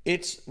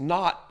it's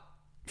not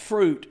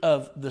fruit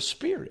of the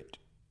Spirit.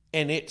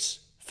 And it's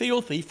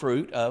filthy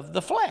fruit of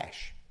the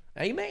flesh.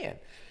 Amen.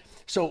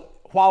 So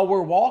while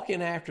we're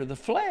walking after the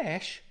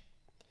flesh,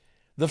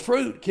 the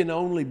fruit can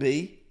only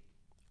be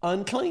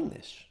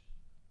uncleanness.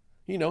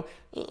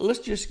 Let's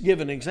just give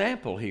an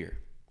example here.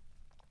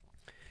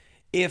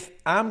 If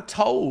I'm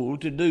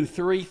told to do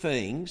 3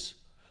 things,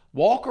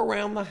 walk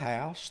around the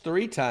house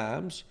 3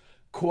 times,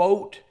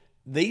 quote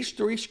these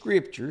 3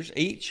 scriptures,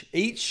 each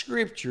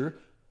scripture,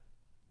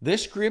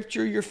 this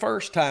scripture your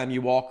first time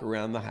you walk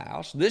around the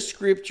house, this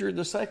scripture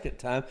the second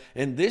time,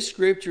 and this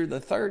scripture the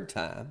third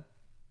time.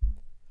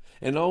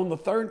 And on the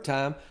third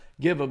time,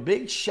 give a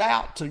big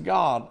shout to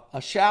God,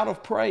 a shout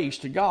of praise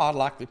to God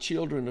like the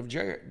children of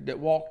that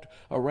walked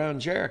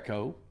around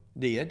Jericho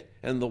did,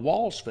 and the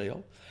walls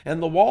fell. And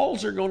the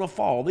walls are going to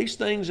fall. These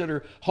things that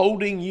are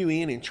holding you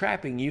in and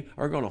trapping you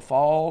are going to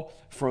fall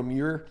from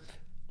your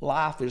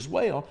life as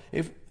well.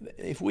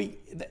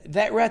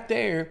 That right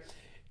there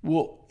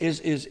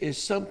is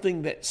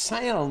something that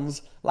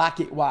sounds like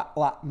it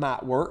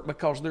might work,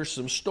 because there's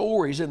some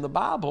stories in the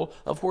Bible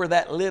of where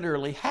that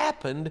literally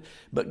happened,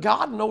 but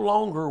God no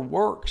longer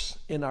works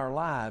in our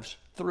lives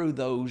through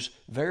those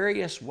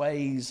various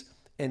ways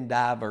and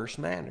diverse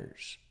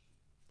manners.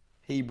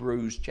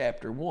 Hebrews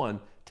chapter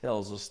 1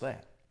 tells us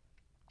that.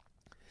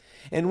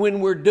 And when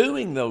we're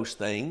doing those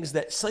things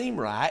that seem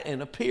right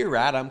and appear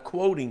right, I'm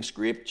quoting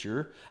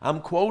Scripture,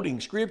 I'm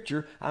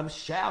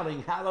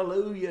shouting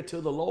hallelujah to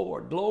the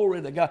Lord,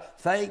 glory to God,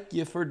 thank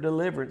you for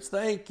deliverance,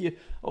 thank you,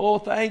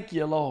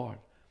 Lord.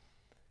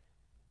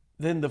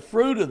 Then the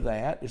fruit of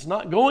that is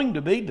not going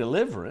to be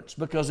deliverance,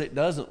 because it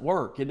doesn't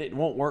work, and it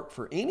won't work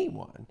for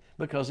anyone,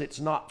 because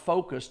it's not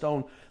focused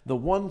on the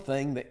one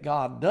thing that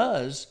God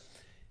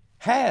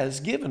has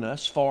given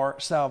us for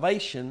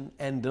salvation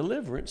and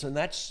deliverance, and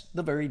that's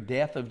the very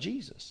death of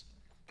Jesus.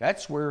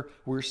 That's where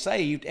we're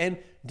saved and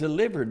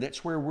delivered.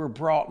 That's where we're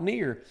brought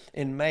near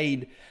and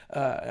made,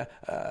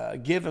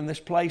 given this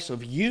place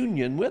of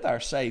union with our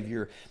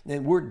Savior.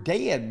 And we're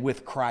dead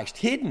with Christ,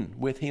 hidden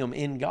with Him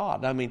in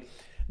God. I mean,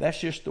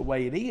 that's just the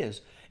way it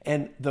is.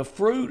 And the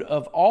fruit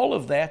of all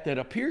of that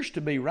appears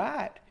to be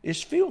right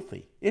is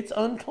filthy. It's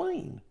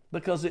unclean,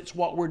 because it's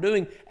what we're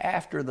doing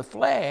after the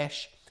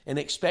flesh and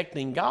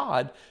expecting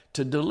God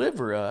to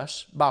deliver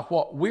us by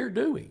what we're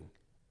doing.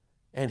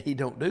 And He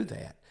don't do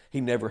that. He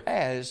never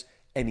has,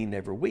 and He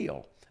never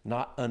will,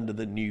 not under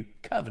the new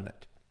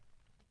covenant.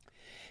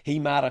 He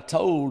might have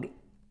told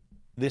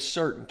this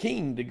certain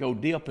king to go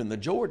dip in the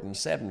Jordan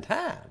 7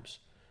 times,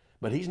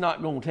 but He's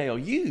not going to tell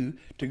you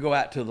to go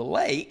out to the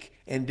lake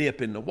and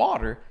dip in the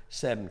water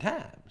 7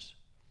 times.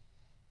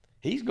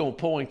 He's going to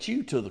point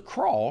you to the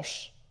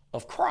cross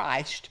of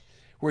Christ,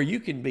 where you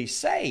can be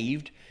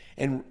saved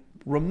and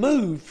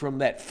removed from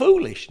that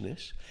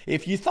foolishness.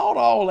 If you thought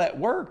all that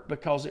worked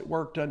because it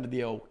worked under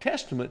the Old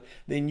Testament,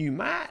 then you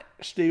might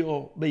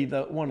still be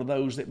one of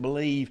those that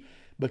believe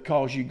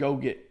because you go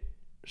get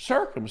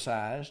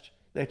circumcised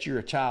that you're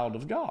a child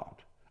of God,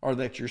 or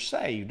that you're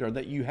saved, or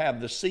that you have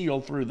the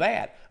seal through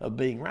that of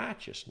being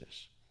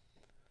righteousness,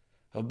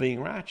 of being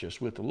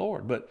righteous with the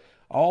Lord. But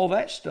all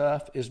that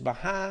stuff is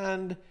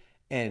behind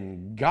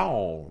and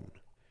gone.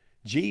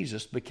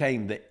 Jesus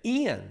became the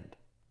end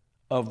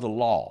of the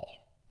law,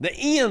 the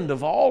end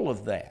of all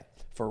of that,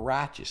 for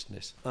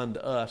righteousness unto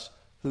us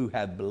who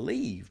have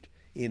believed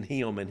in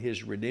him and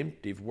his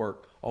redemptive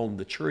work on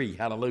the tree.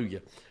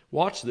 Hallelujah.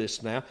 Watch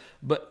this now.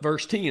 But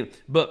verse 10,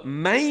 but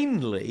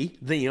mainly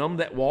them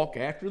that walk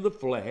after the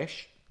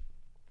flesh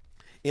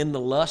in the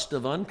lust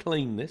of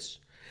uncleanness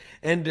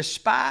and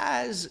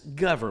despise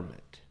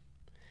government.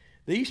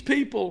 These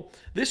people,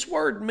 this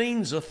word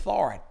means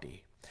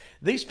authority.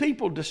 These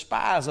people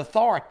despise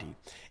authority.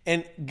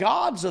 And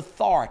God's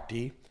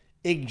authority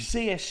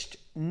exists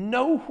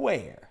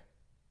nowhere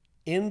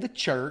in the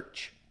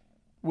church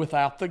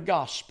without the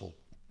gospel.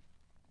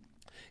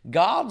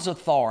 God's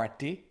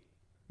authority,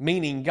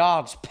 meaning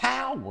God's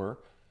power,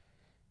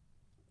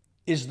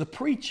 is the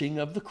preaching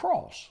of the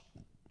cross.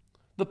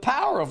 The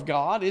power of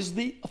God is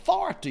the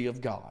authority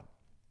of God.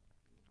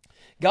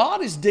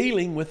 God is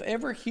dealing with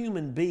every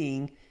human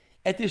being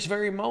at this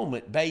very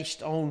moment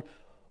based on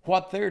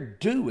what they're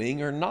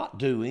doing or not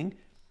doing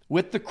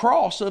with the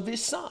cross of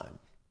his Son.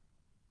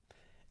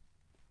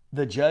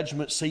 The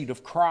judgment seat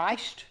of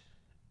Christ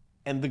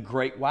and the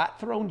great white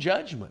throne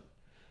judgment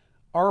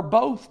are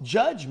both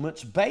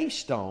judgments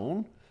based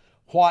on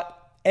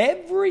what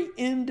every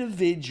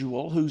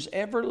individual who's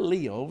ever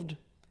lived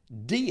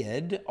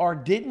did or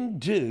didn't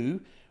do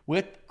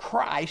with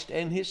Christ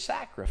and his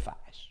sacrifice.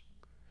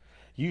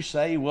 You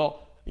say,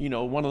 well,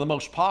 one of the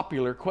most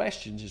popular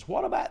questions is,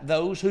 what about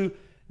those who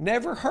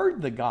never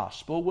heard the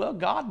gospel? Well,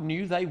 God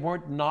knew they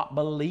weren't not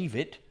believe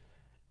it,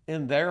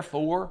 and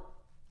therefore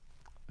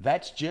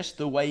that's just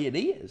the way it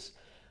is.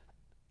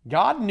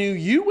 God knew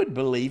you would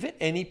believe it,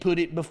 and he put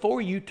it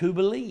before you to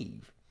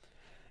believe.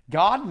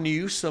 God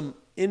knew some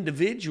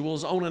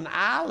individuals on an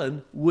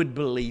island would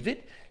believe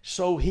it,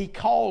 so he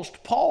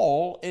caused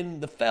Paul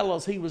and the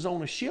fellows he was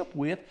on a ship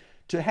with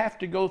to have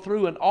to go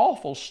through an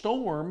awful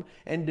storm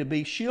and to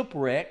be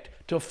shipwrecked,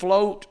 to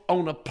float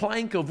on a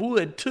plank of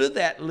wood to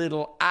that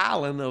little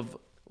island of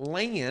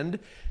land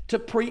to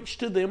preach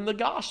to them the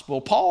gospel.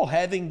 Paul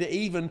having to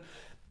even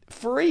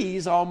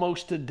freeze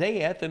almost to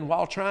death, and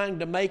while trying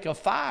to make a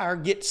fire,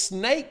 get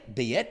snake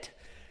bit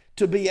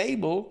to be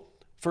able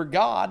for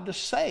God to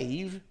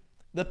save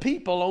the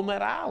people on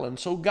that island.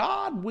 So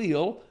God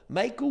will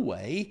make a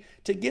way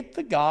to get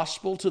the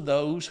gospel to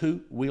those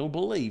who will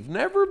believe.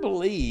 Never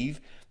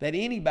believe that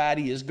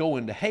anybody is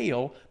going to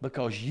hell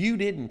because you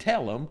didn't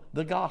tell them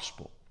the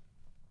gospel.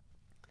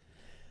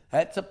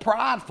 That's a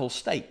prideful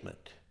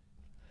statement.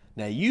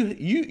 Now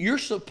you're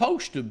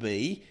supposed to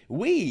be,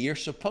 we are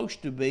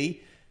supposed to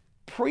be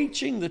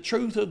preaching the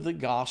truth of the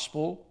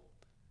gospel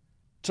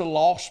to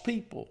lost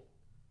people,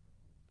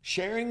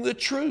 sharing the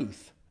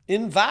truth,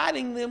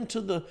 inviting them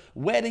to the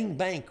wedding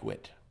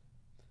banquet.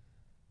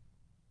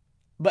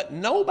 But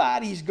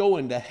nobody's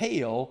going to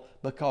hell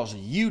because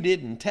you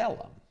didn't tell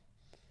them.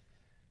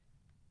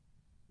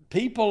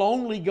 People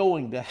only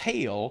going to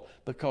hell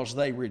because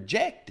they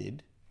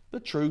rejected the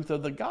truth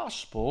of the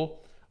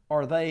gospel,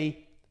 or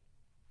they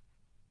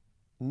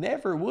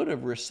never would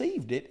have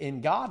received it,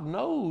 and God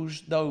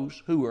knows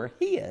those who are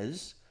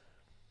his.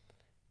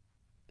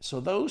 So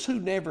those who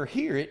never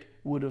hear it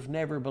would have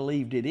never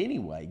believed it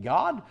anyway.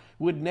 God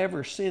would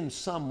never send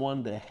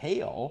someone to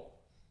hell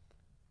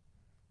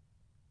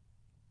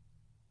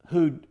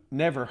who'd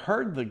never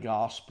heard the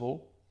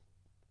gospel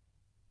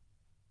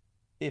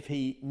if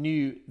he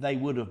knew they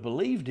would have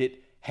believed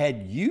it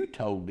had you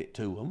told it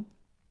to them.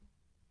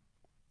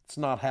 It's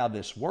not how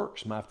this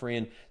works, my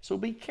friend. So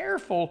be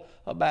careful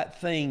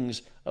about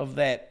things of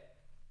that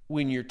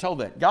when you're told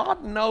that.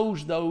 God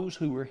knows those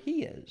who are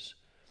his.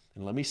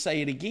 And let me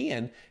say it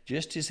again,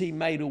 just as he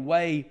made a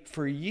way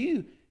for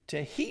you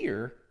to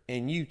hear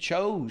and you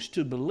chose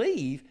to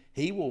believe,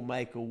 he will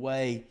make a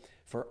way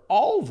for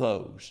all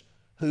those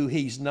who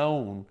he's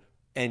known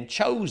and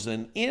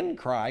chosen in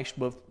Christ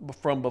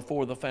from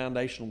before the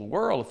foundation of the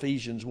world,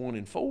 Ephesians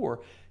 1:4,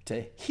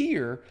 to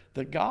hear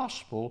the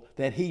gospel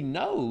that he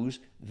knows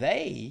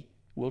they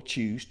will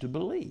choose to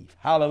believe.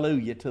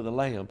 Hallelujah to the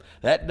Lamb.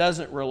 That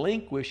doesn't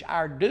relinquish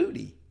our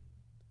duty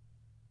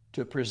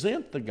to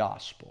present the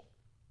gospel,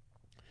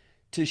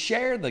 to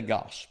share the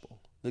gospel,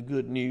 the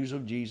good news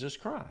of Jesus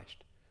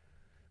Christ.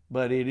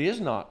 But it is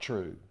not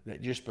true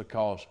that just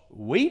because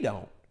we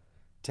don't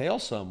tell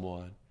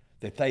someone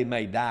that they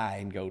may die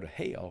and go to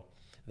hell,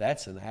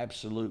 that's an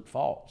absolute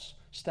false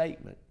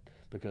statement,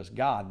 because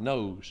God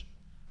knows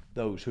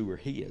those who are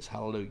his.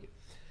 Hallelujah.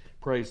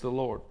 Praise the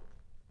Lord.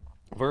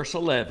 Verse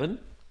 11.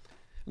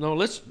 No,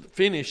 let's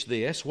finish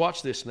this.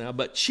 Watch this now.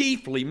 But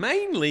chiefly,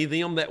 mainly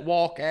them that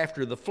walk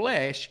after the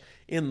flesh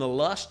in the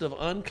lust of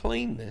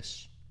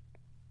uncleanness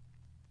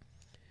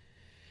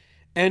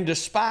and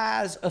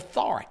despise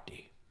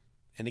authority.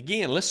 And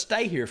again, let's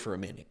stay here for a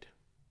minute.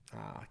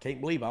 I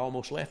can't believe I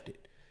almost left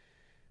it.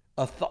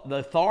 the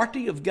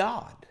authority of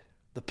God,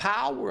 the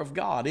power of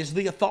God is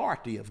the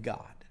authority of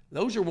God.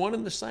 Those are one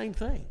and the same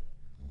thing.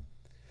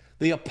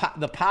 The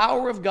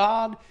power of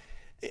God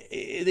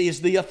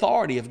is the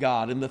authority of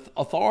God, and the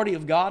authority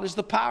of God is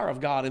the power of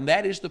God, and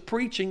that is the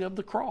preaching of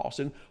the cross.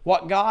 And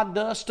what God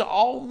does to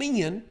all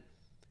men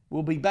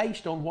will be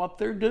based on what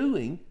they're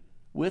doing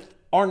with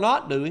or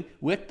not doing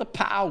with the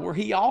power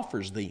He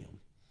offers them.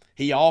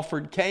 He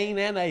offered Cain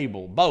and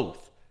Abel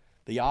both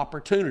the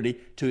opportunity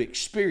to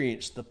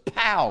experience the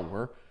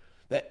power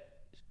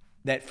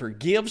that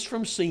forgives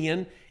from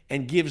sin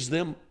and gives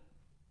them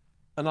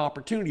an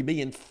opportunity to be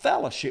in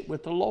fellowship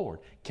with the Lord.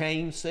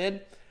 Cain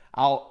said,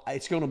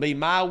 it's going to be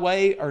my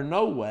way or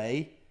no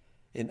way.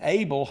 And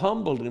Abel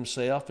humbled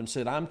himself and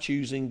said, I'm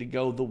choosing to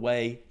go the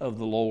way of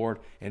the Lord,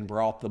 and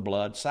brought the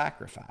blood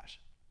sacrifice.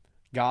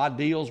 God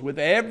deals with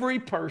every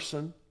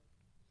person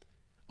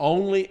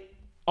only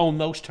on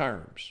those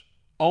terms.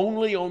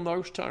 Only on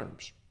those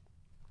terms.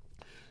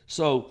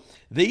 So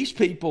these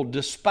people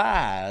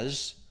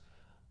despise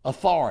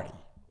authority.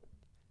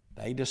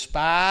 They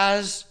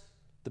despise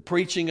the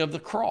preaching of the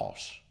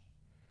cross.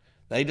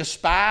 They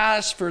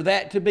despise for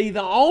that to be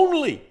the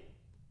only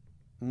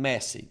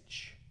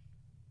message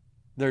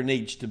there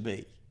needs to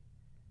be.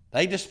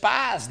 They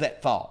despise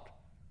that thought.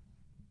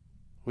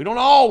 We don't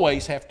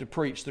always have to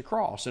preach the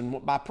cross.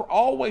 And by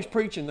always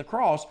preaching the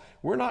cross,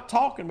 we're not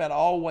talking about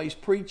always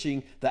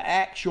preaching the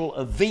actual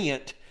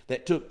event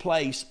that took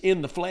place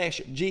in the flesh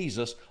of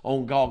Jesus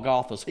on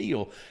Golgotha's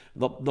hill.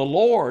 The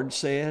Lord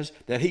says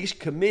that He's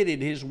committed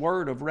His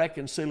word of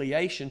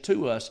reconciliation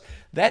to us.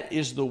 That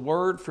is the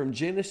word from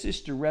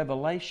Genesis to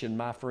Revelation,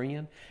 my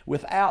friend.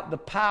 Without the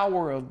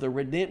power of the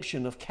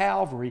redemption of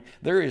Calvary,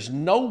 there is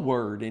no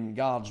word in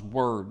God's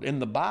word, in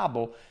the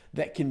Bible,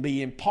 that can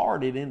be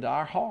imparted into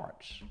our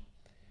hearts.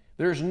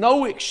 There's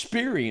no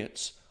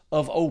experience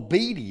of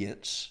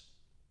obedience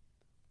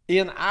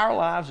in our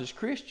lives as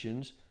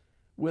Christians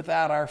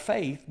without our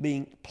faith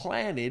being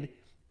planted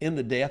in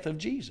the death of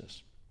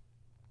Jesus.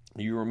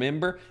 You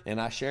remember, and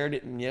I shared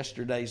it in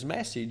yesterday's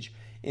message,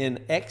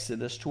 in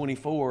Exodus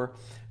 24,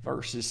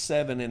 verses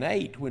 7 and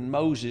 8, when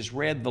Moses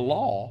read the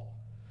law,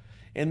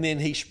 and then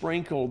he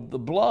sprinkled the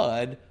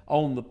blood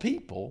on the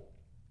people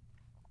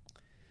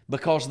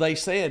because they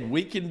said,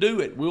 we can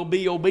do it, we'll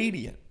be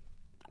obedient.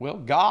 Well,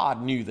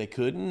 God knew they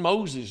couldn't.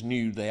 Moses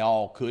knew they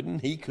all couldn't.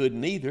 He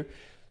couldn't either.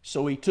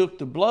 So he took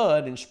the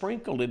blood and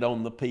sprinkled it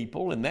on the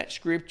people, and that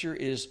scripture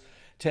is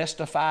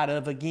testified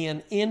of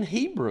again in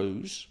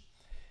Hebrews.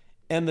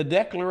 And the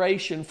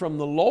declaration from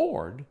the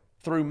Lord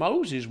through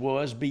Moses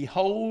was,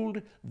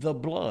 behold the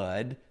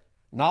blood,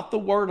 not the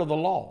word of the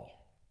law.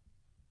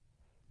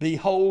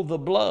 Behold the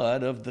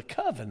blood of the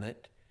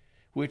covenant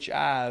which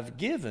I've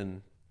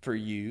given for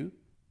you,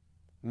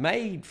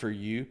 made for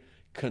you,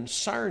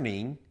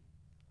 concerning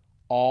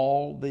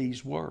all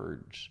these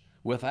words.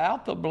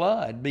 Without the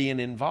blood being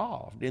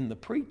involved in the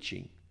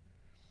preaching.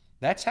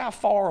 That's how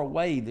far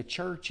away the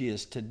church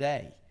is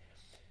today.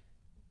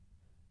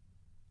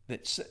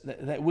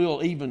 That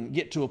we'll even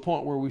get to a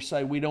point where we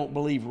say we don't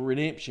believe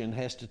redemption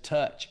has to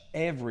touch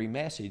every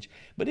message.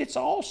 But it's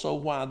also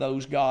why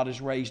those God has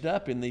raised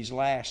up in these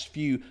last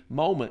few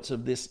moments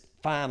of this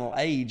final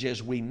age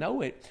as we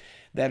know it,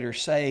 that are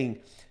saying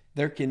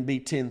there can be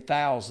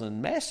 10,000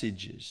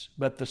 messages,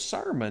 but the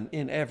sermon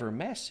in every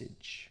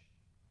message.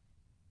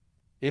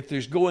 If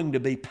there's going to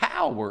be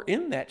power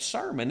in that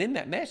sermon, in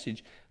that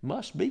message,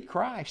 must be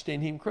Christ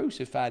and Him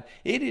crucified.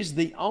 It is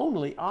the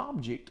only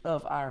object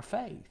of our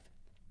faith.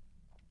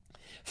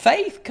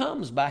 Faith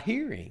comes by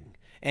hearing,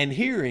 and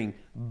hearing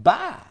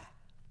by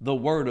the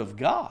Word of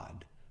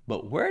God.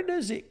 But where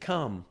does it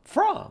come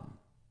from?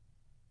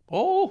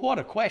 Oh, what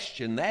a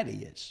question that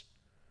is.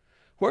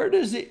 Where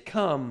does it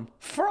come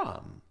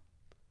from?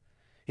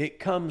 It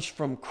comes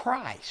from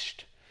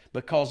Christ,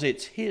 because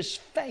it's His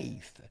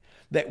faith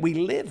that we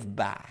live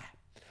by,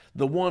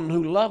 the one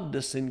who loved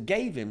us and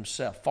gave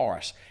Himself for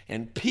us.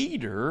 And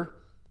Peter,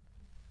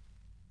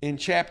 in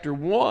chapter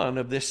 1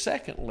 of this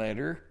second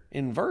letter,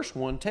 in verse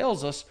 1,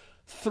 tells us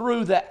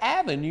through the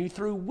avenue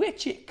through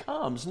which it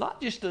comes,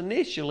 not just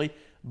initially,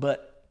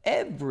 but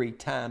every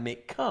time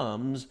it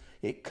comes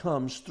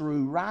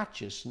through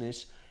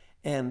righteousness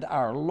and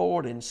our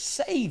Lord and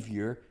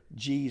Savior,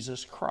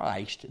 Jesus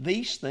Christ.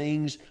 These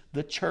things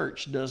the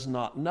church does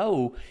not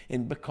know,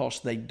 and because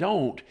they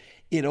don't,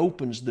 it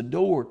opens the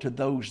door to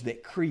those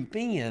that creep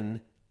in.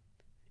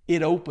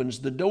 It opens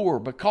the door.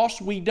 Because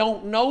we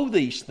don't know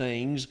these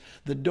things,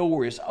 the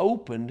door is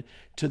opened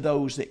to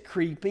those that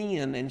creep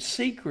in and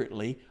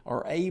secretly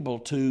are able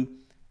to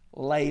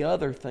lay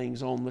other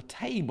things on the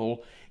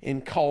table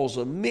and cause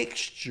a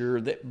mixture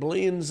that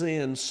blends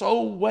in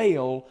so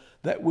well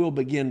that we'll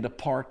begin to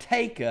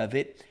partake of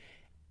it,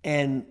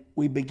 and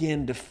we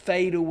begin to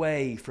fade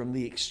away from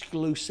the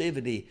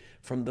exclusivity,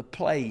 from the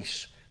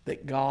place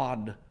that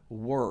God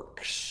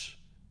works,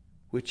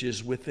 which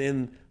is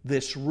within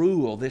this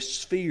rule, this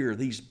sphere,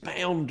 these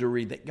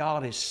boundary that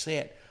God has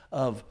set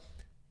of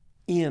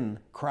in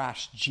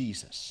Christ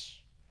Jesus.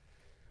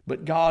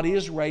 But God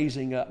is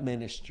raising up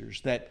ministers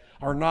that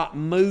are not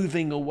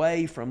moving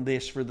away from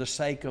this for the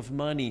sake of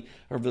money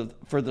or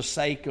for the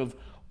sake of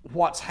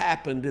what's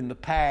happened in the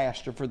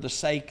past or for the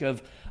sake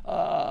of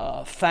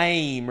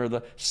fame or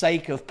the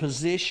sake of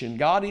position.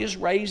 God is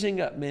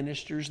raising up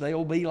ministers. They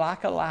will be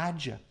like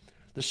Elijah.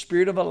 The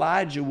spirit of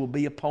Elijah will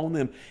be upon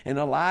them. And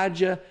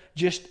Elijah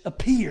just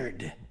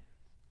appeared.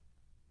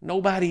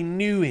 Nobody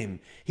knew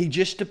him. He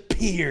just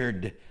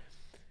appeared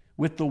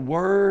with the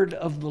word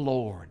of the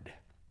Lord.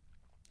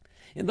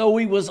 And though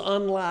he was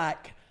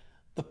unlike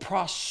the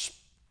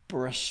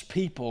prosperous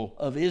people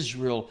of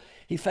Israel,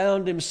 he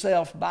found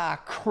himself by a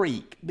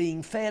creek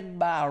being fed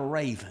by a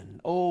raven.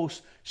 Oh,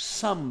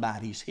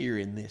 somebody's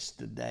hearing this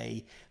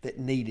today that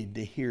needed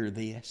to hear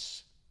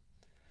this.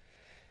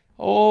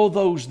 Oh,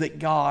 those that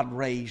God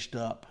raised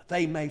up,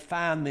 they may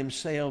find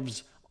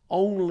themselves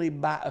only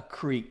by a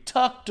creek,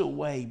 tucked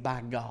away by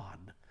God,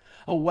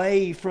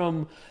 away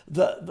from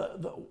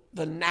the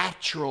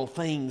natural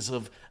things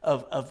of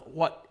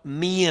what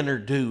men are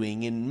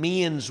doing and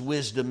men's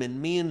wisdom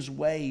and men's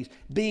ways,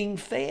 being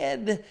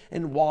fed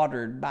and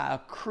watered by a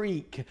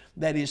creek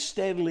that is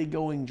steadily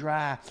going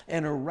dry,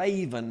 and a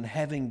raven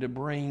having to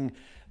bring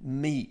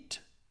meat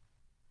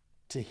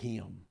to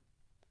him.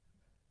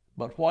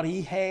 But what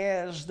he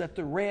has that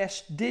the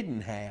rest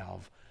didn't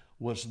have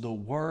was the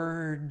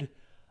word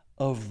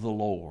of the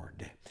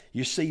Lord.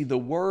 You see, the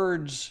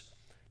words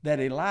that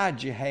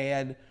Elijah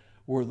had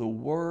were the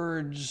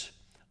words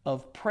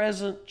of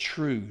present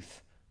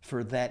truth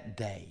for that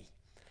day.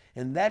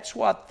 And that's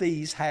what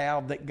these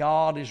have that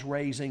God is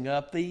raising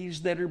up,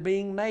 these that are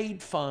being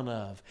made fun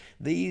of,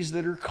 these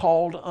that are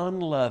called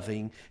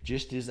unloving,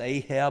 just as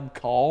Ahab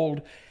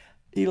called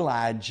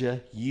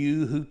Elijah,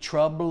 "You who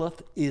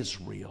troubleth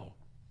Israel."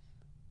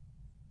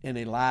 And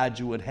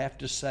Elijah would have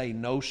to say,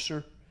 "No,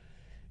 sir,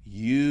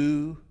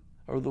 you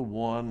are the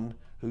one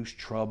who's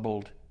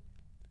troubled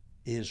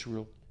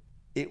Israel."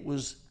 It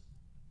was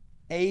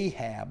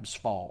Ahab's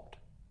fault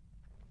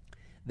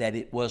that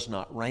it was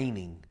not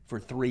raining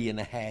for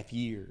 3.5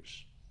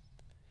 years.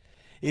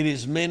 It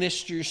is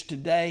ministers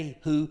today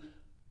who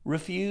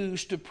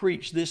refuse to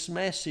preach this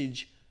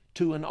message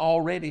to an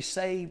already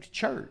saved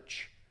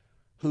church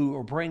who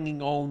are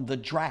bringing on the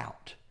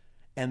drought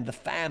and the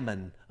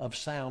famine of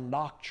sound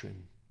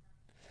doctrine.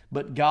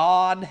 But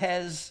God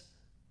has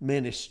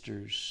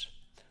ministers.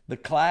 The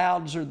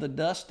clouds are the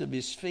dust of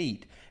his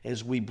feet,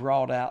 as we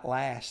brought out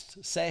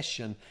last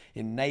session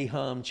in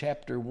Nahum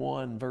chapter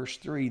 1, verse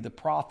 3. The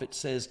prophet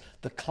says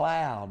the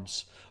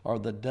clouds are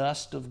the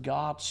dust of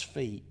God's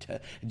feet.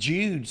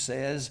 Jude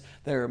says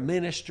there are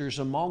ministers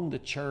among the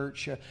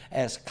church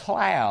as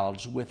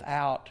clouds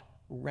without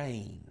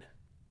rain.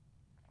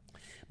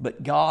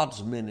 But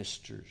God's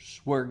ministers,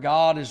 where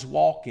God is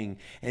walking,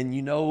 and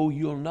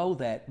you'll know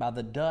that by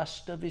the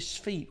dust of his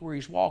feet where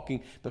he's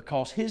walking,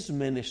 because his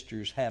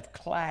ministers have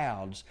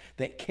clouds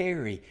that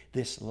carry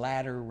this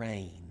latter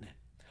rain.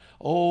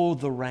 Oh,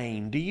 the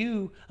rain. Do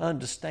you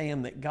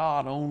understand that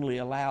God only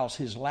allows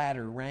his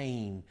latter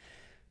rain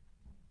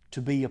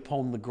to be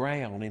upon the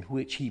ground in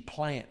which he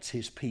plants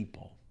his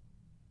people?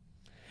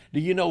 Do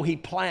you know he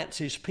plants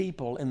his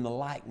people in the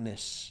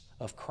likeness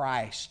of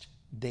Christ's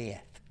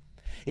death?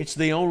 It's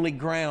the only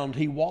ground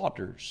he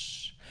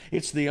waters.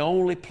 It's the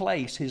only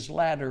place his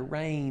latter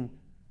rain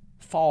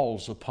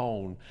falls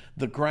upon.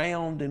 The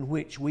ground in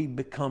which we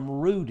become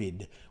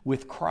rooted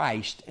with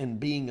Christ and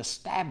being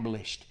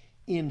established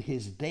in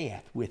his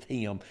death with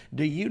him.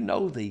 Do you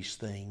know these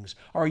things?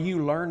 Are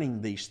you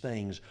learning these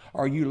things?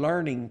 Are you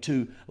learning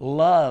to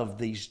love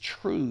these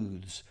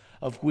truths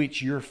of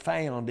which you're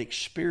found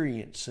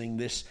experiencing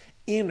this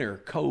inner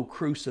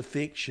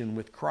co-crucifixion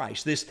with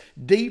Christ, this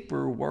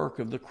deeper work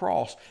of the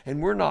cross? And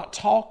we're not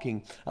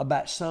talking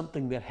about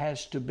something that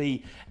has to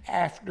be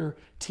after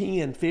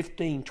 10,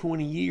 15,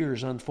 20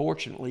 years,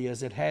 unfortunately,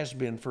 as it has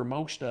been for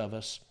most of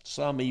us,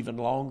 some even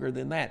longer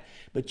than that.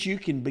 But you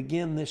can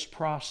begin this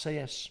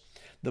process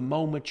the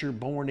moment you're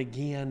born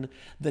again,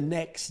 the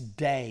next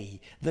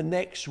day, the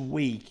next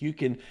week. You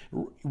can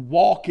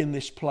walk in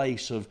this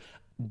place of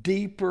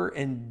deeper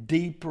and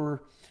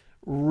deeper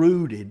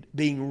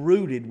being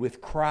rooted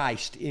with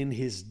Christ in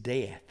his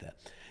death.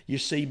 You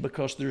see,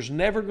 because there's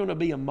never going to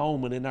be a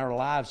moment in our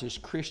lives as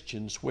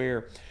Christians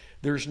where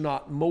there's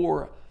not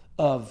more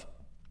of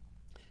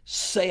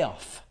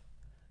self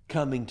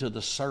coming to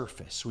the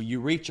surface, where you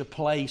reach a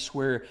place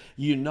where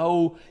you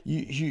know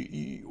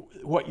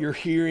what you're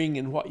hearing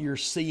and what you're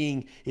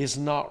seeing is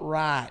not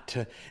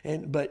right,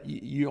 but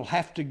you'll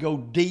have to go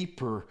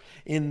deeper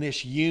in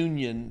this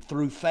union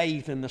through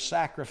faith in the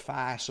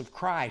sacrifice of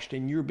Christ,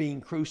 and you're being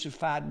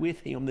crucified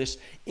with him, this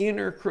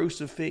inner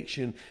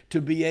crucifixion,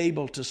 to be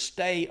able to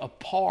stay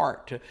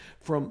apart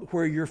from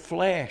where your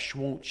flesh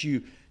wants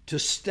you to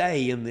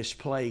stay in this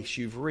place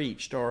you've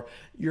reached, or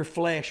your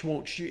flesh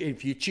wants you.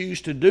 If you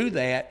choose to do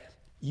that,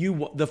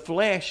 the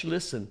flesh,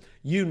 listen,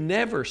 you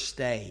never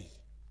stay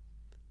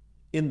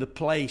in the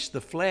place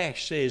the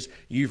flesh says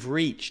you've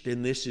reached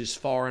and this is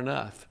far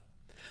enough.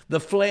 The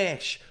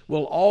flesh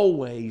will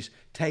always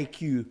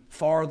take you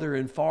farther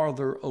and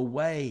farther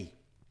away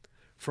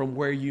from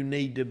where you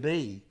need to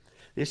be.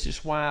 This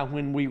is why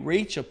when we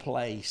reach a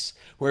place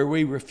where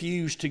we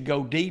refuse to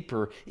go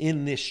deeper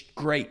in this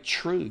great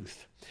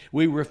truth,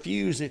 we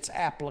refuse its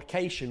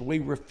application, we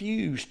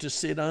refuse to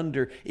sit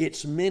under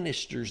its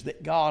ministers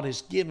that God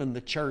has given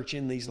the church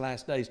in these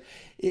last days,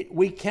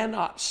 we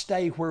cannot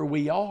stay where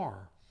we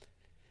are.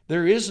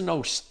 There is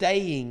no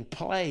staying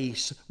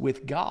place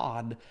with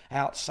God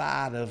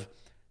outside of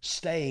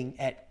staying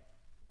at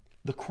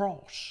the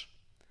cross.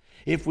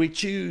 If we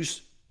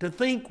choose to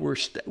think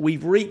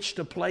we've reached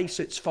a place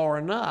that's far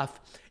enough,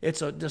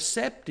 it's a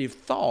deceptive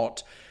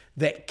thought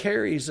that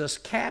carries us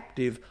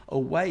captive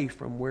away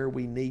from where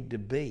we need to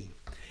be.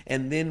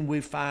 And then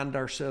we find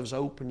ourselves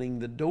opening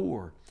the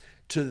door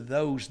to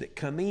those that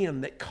come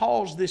in that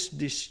cause this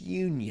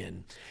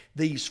disunion,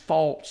 these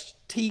false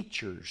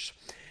teachers.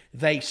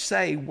 They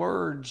say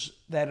words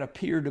that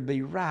appear to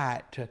be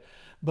right,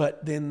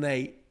 but then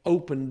they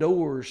open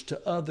doors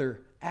to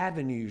other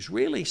avenues,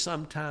 really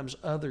sometimes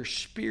other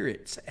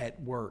spirits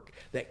at work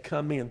that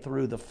come in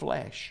through the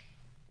flesh.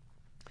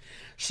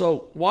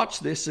 So watch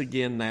this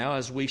again now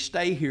as we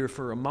stay here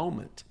for a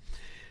moment.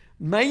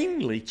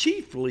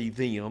 Chiefly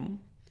them,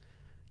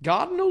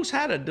 God knows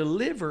how to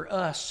deliver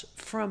us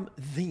from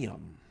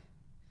them.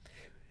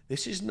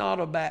 This is not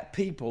about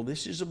people.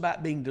 This is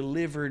about being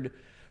delivered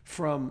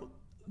from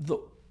the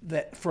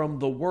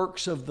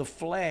works of the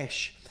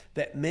flesh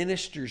that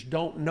ministers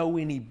don't know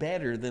any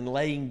better than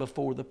laying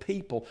before the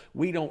people.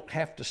 We don't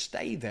have to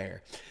stay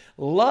there.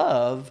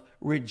 Love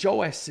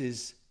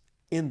rejoices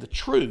in the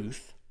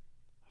truth,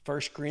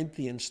 1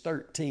 Corinthians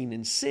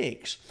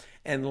 13:6,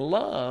 and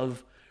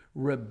love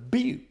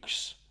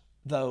rebukes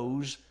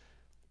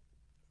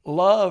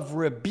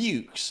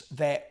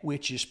that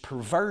which is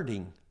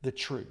perverting the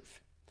truth.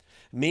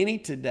 Many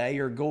today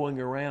are going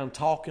around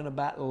talking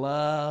about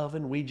love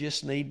and we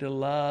just need to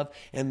love,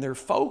 and their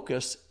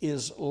focus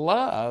is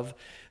love.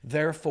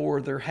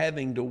 Therefore, they're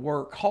having to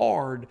work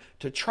hard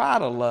to try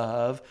to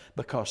love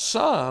because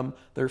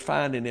they're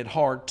finding it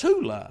hard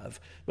to love.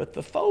 But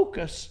the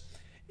focus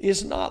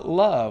is not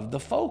love. The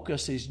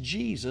focus is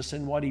Jesus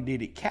and what He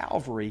did at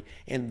Calvary,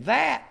 and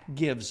that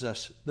gives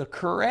us the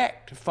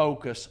correct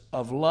focus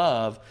of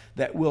love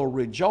that will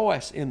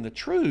rejoice in the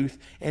truth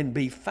and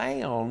be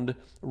found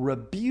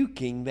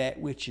rebuking that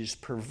which is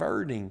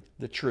perverting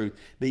the truth.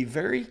 Be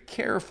very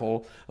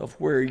careful of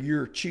where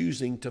you're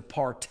choosing to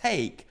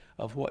partake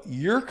of what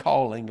you're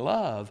calling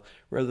love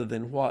rather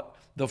than what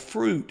the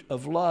fruit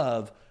of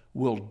love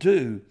will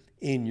do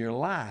in your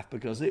life,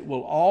 because it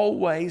will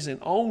always and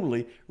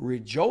only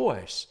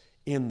rejoice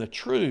in the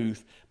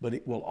truth, but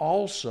it will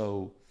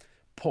also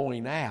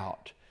point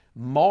out,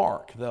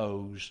 mark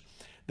those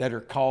that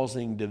are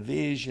causing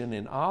division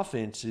and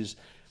offenses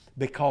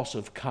because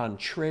of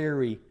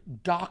contrary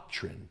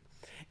doctrine.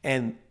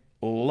 And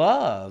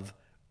love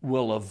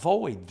will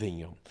avoid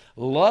them.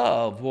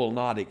 Love will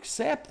not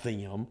accept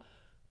them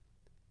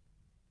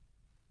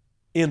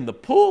in the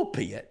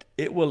pulpit.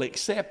 It will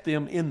accept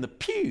them in the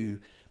pew.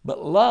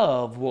 But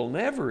love will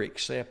never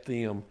accept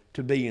them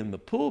to be in the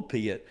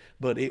pulpit,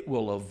 but it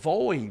will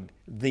avoid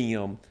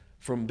them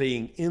from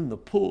being in the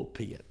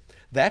pulpit.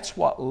 That's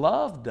what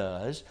love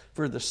does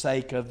for the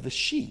sake of the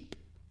sheep.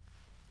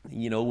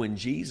 You know, when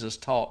Jesus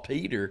taught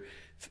Peter,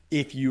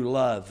 if you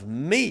love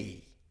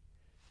me,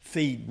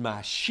 feed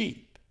my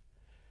sheep.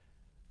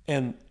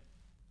 And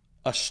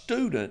a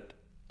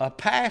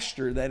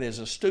pastor that is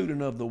a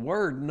student of the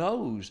Word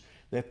knows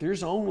that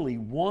there's only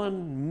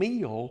one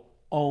meal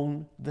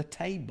on the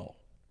table.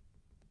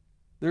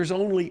 There's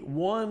only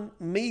one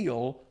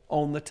meal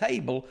on the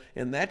table,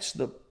 and that's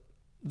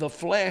the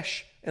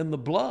flesh and the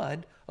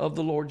blood of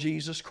the Lord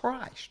Jesus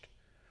Christ.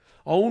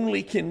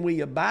 Only can we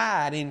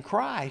abide in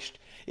Christ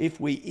if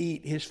we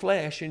eat His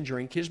flesh and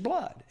drink His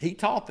blood. He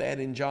taught that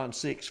in John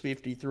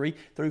 6:53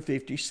 through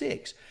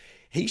 56.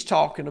 He's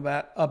talking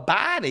about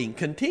abiding,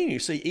 continue.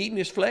 See, eating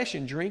His flesh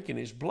and drinking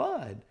His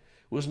blood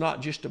was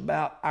not just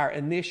about our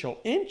initial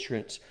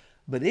entrance,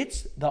 but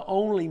it's the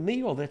only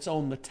meal that's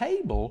on the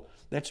table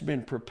that's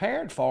been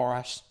prepared for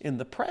us in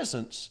the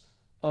presence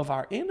of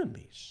our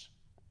enemies.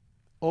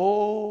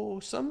 Oh,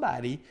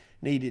 somebody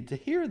needed to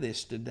hear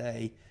this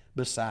today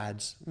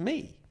besides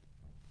me.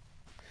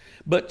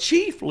 But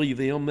chiefly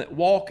them that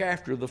walk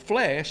after the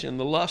flesh and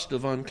the lust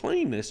of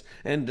uncleanness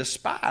and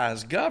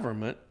despise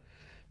government,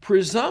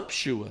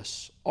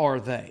 presumptuous are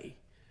they.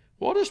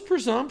 What does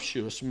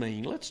presumptuous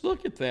mean? Let's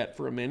look at that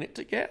for a minute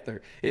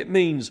together. It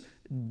means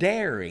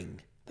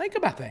daring. Think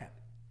about that.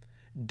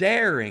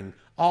 Daring,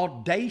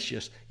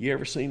 audacious. You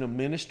ever seen a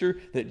minister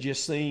that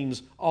just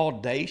seems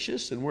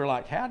audacious and we're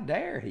like, how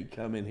dare he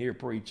come in here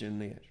preaching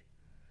this?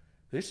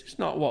 This is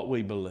not what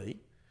we believe.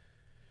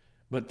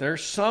 But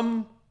there's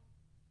some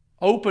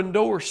open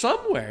door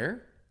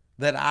somewhere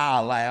that I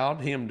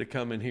allowed him to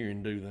come in here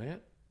and do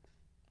that.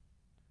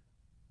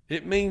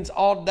 It means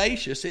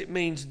audacious. It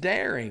means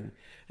daring.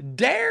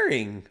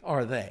 Daring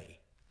are they.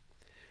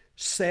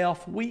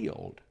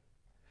 Self-willed.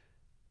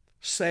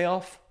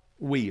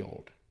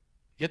 Self-willed.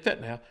 Get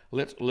that now.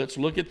 Let's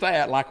look at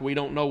that like we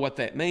don't know what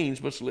that means,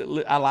 but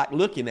I like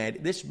looking at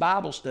it. This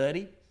Bible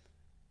study,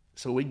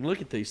 so we can look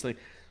at these things.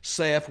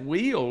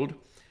 Self-willed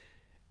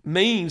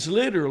means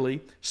literally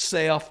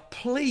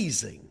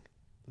self-pleasing.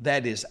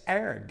 That is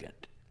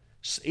arrogant.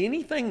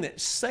 Anything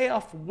that's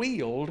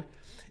self-willed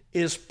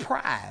is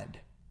pride.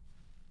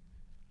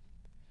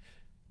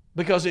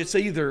 Because it's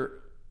either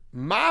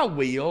my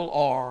will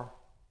or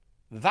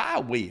thy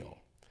will.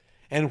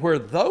 And where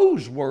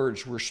those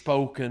words were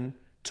spoken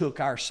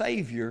took our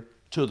Savior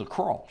to the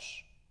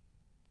cross.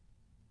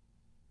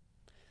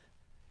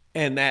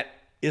 And that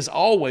is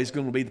always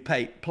going to be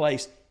the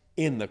place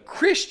in the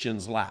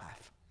Christian's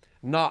life.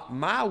 Not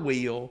my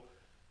will,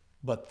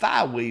 but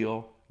thy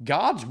will.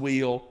 God's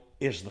will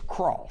is the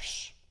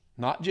cross.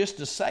 Not just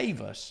to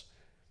save us,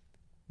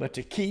 but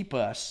to keep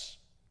us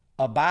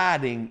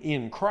abiding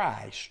in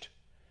Christ,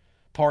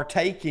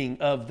 partaking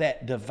of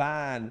that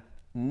divine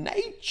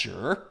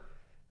nature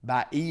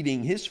by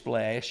eating his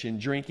flesh and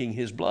drinking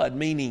his blood,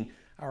 meaning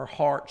our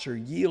hearts are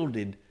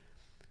yielded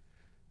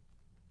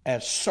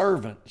as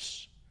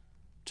servants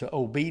to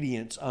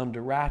obedience unto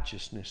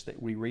righteousness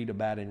that we read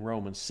about in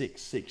Romans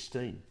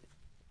 6:16.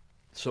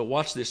 So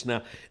watch this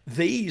now.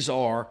 These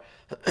are,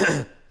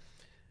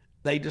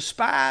 they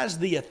despise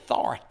the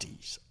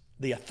authorities,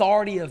 the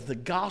authority of the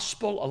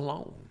gospel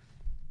alone.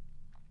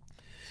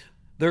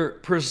 They're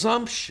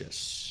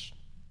presumptuous.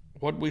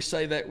 What did we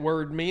say that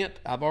word meant?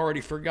 I've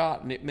already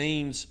forgotten. It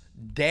means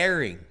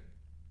daring.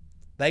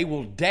 They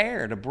will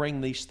dare to bring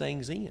these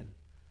things in.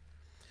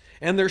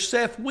 And they're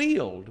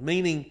self-willed,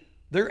 meaning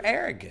they're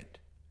arrogant.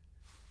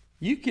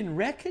 You can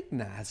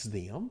recognize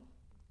them.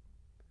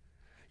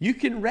 You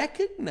can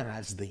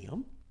recognize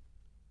them.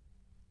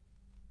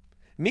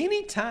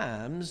 Many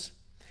times,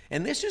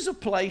 and this is a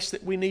place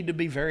that we need to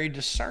be very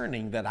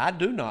discerning, that I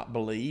do not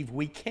believe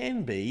we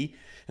can be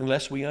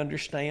unless we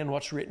understand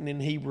what's written in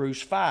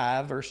Hebrews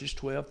 5, verses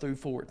 12 through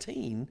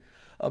 14,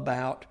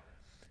 about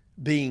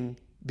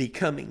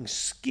becoming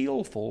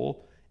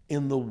skillful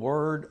in the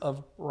word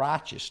of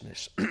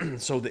righteousness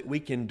so that we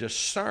can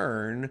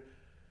discern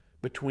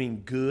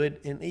between good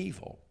and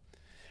evil.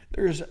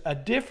 There's a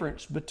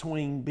difference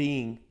between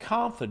being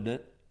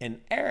confident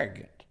and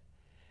arrogant.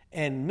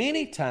 And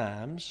many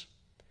times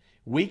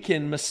we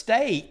can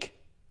mistake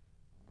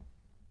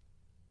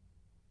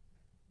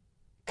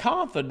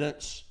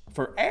confidence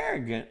for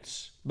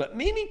arrogance, but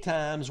many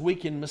times we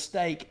can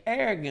mistake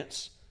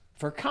arrogance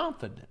for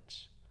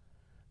confidence.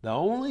 The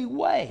only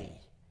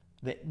way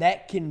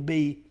that can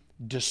be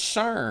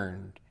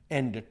discerned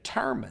and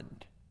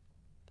determined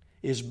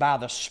is by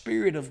the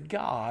Spirit of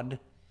God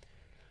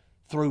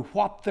through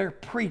what they're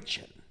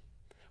preaching,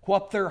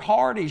 what their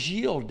heart is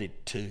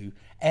yielded to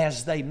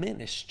as they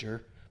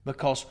minister,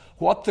 because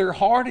what their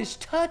heart is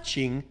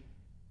touching,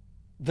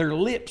 their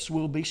lips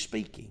will be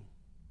speaking.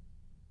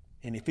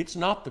 And if it's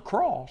not the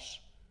cross,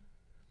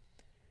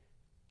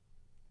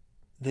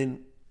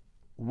 then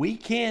we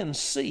can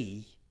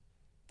see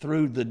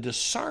through the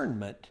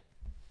discernment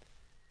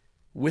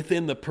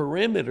within the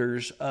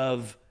perimeters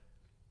of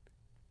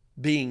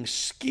being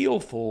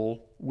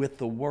skillful with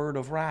the word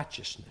of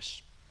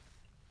righteousness.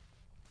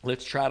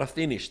 Let's try to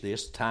finish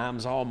this.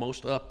 Time's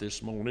almost up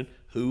this morning.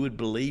 Who would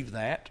believe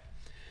that?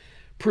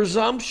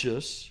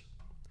 Presumptuous,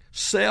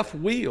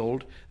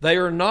 self-willed, they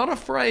are not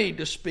afraid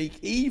to speak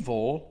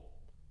evil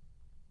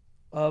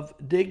of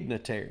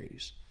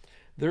dignitaries.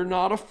 They're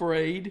not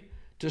afraid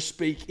to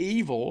speak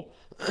evil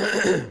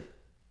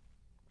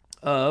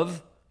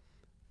of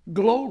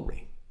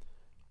glory.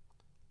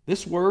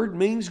 This word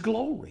means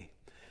glory.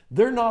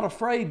 They're not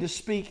afraid to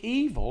speak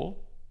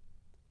evil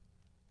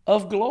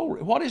of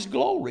glory. What is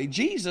glory?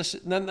 Jesus,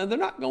 they're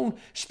not going to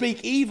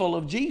speak evil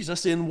of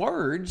Jesus in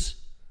words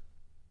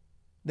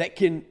that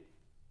can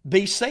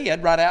be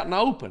said right out in the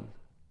open.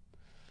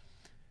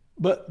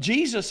 But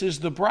Jesus is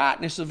the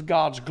brightness of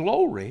God's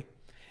glory,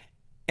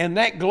 and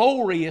that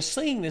glory is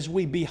seen as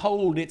we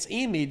behold its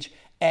image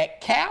at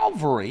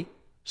Calvary,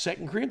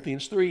 2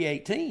 Corinthians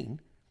 3:18,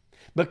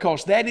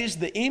 because that is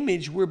the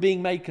image we're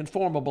being made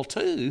conformable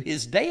to,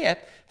 his death,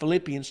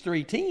 Philippians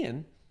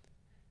 3:10.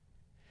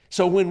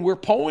 So when we're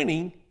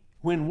pointing,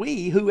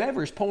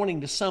 whoever's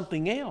pointing to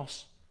something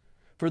else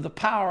for the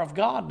power of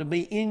God to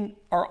be in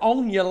or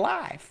on your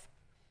life,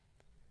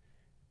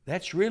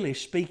 that's really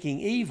speaking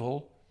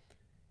evil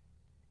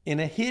in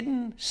a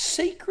hidden,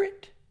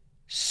 secret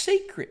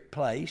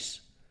place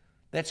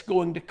that's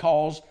going to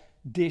cause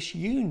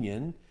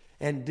disunion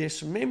and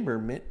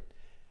dismemberment,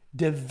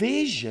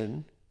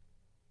 division,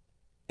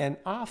 and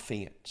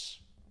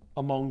offense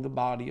among the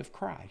body of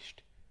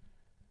Christ.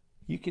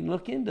 You can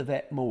look into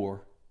that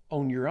more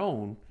on your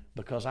own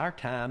because our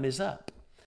time is up.